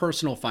find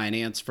Personal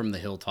Finance from the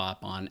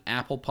Hilltop on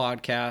Apple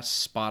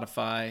Podcasts,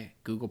 Spotify,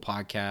 Google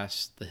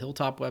Podcasts, the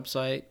Hilltop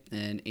website,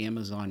 and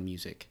Amazon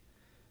Music.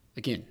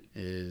 Again,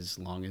 as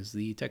long as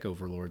the tech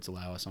overlords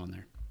allow us on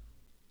there.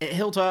 At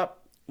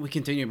Hilltop, we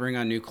continue to bring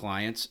on new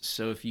clients,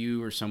 so if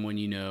you or someone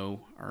you know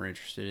are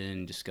interested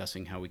in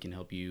discussing how we can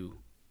help you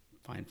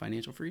find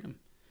financial freedom,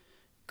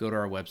 go to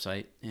our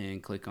website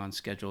and click on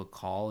Schedule a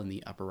Call in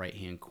the upper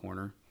right-hand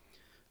corner.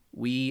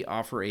 We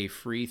offer a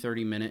free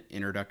 30-minute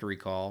introductory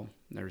call.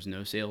 There's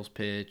no sales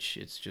pitch.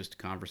 It's just a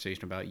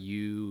conversation about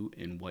you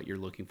and what you're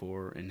looking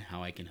for and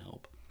how I can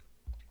help.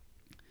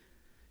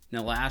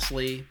 Now,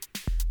 lastly,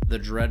 the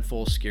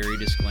dreadful, scary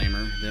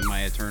disclaimer that my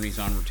attorneys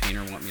on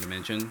retainer want me to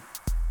mention.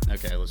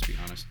 Okay, let's be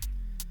honest.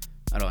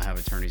 I don't have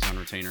attorneys on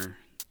retainer.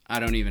 I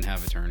don't even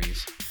have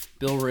attorneys.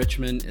 Bill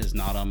Richmond is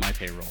not on my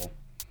payroll.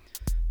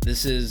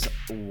 This is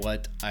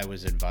what I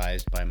was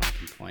advised by my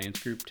compliance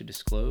group to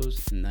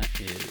disclose, and that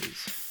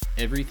is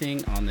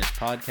everything on this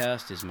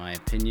podcast is my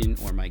opinion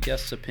or my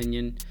guest's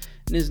opinion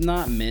and is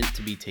not meant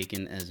to be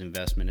taken as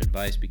investment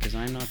advice because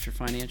I'm not your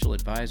financial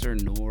advisor,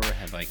 nor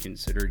have I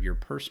considered your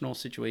personal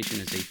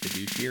situation as a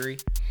fiduciary.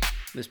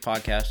 This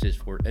podcast is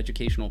for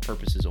educational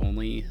purposes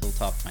only.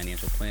 Hilltop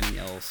Financial Planning,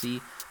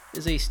 LLC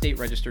is a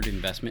state-registered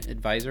investment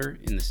advisor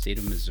in the state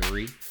of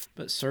Missouri,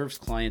 but serves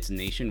clients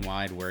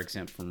nationwide where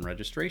exempt from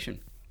registration.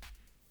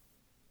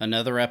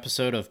 Another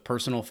episode of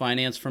Personal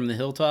Finance from the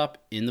Hilltop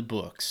in the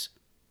books.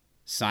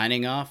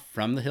 Signing off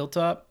from the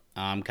hilltop,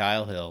 I'm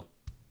Kyle Hill.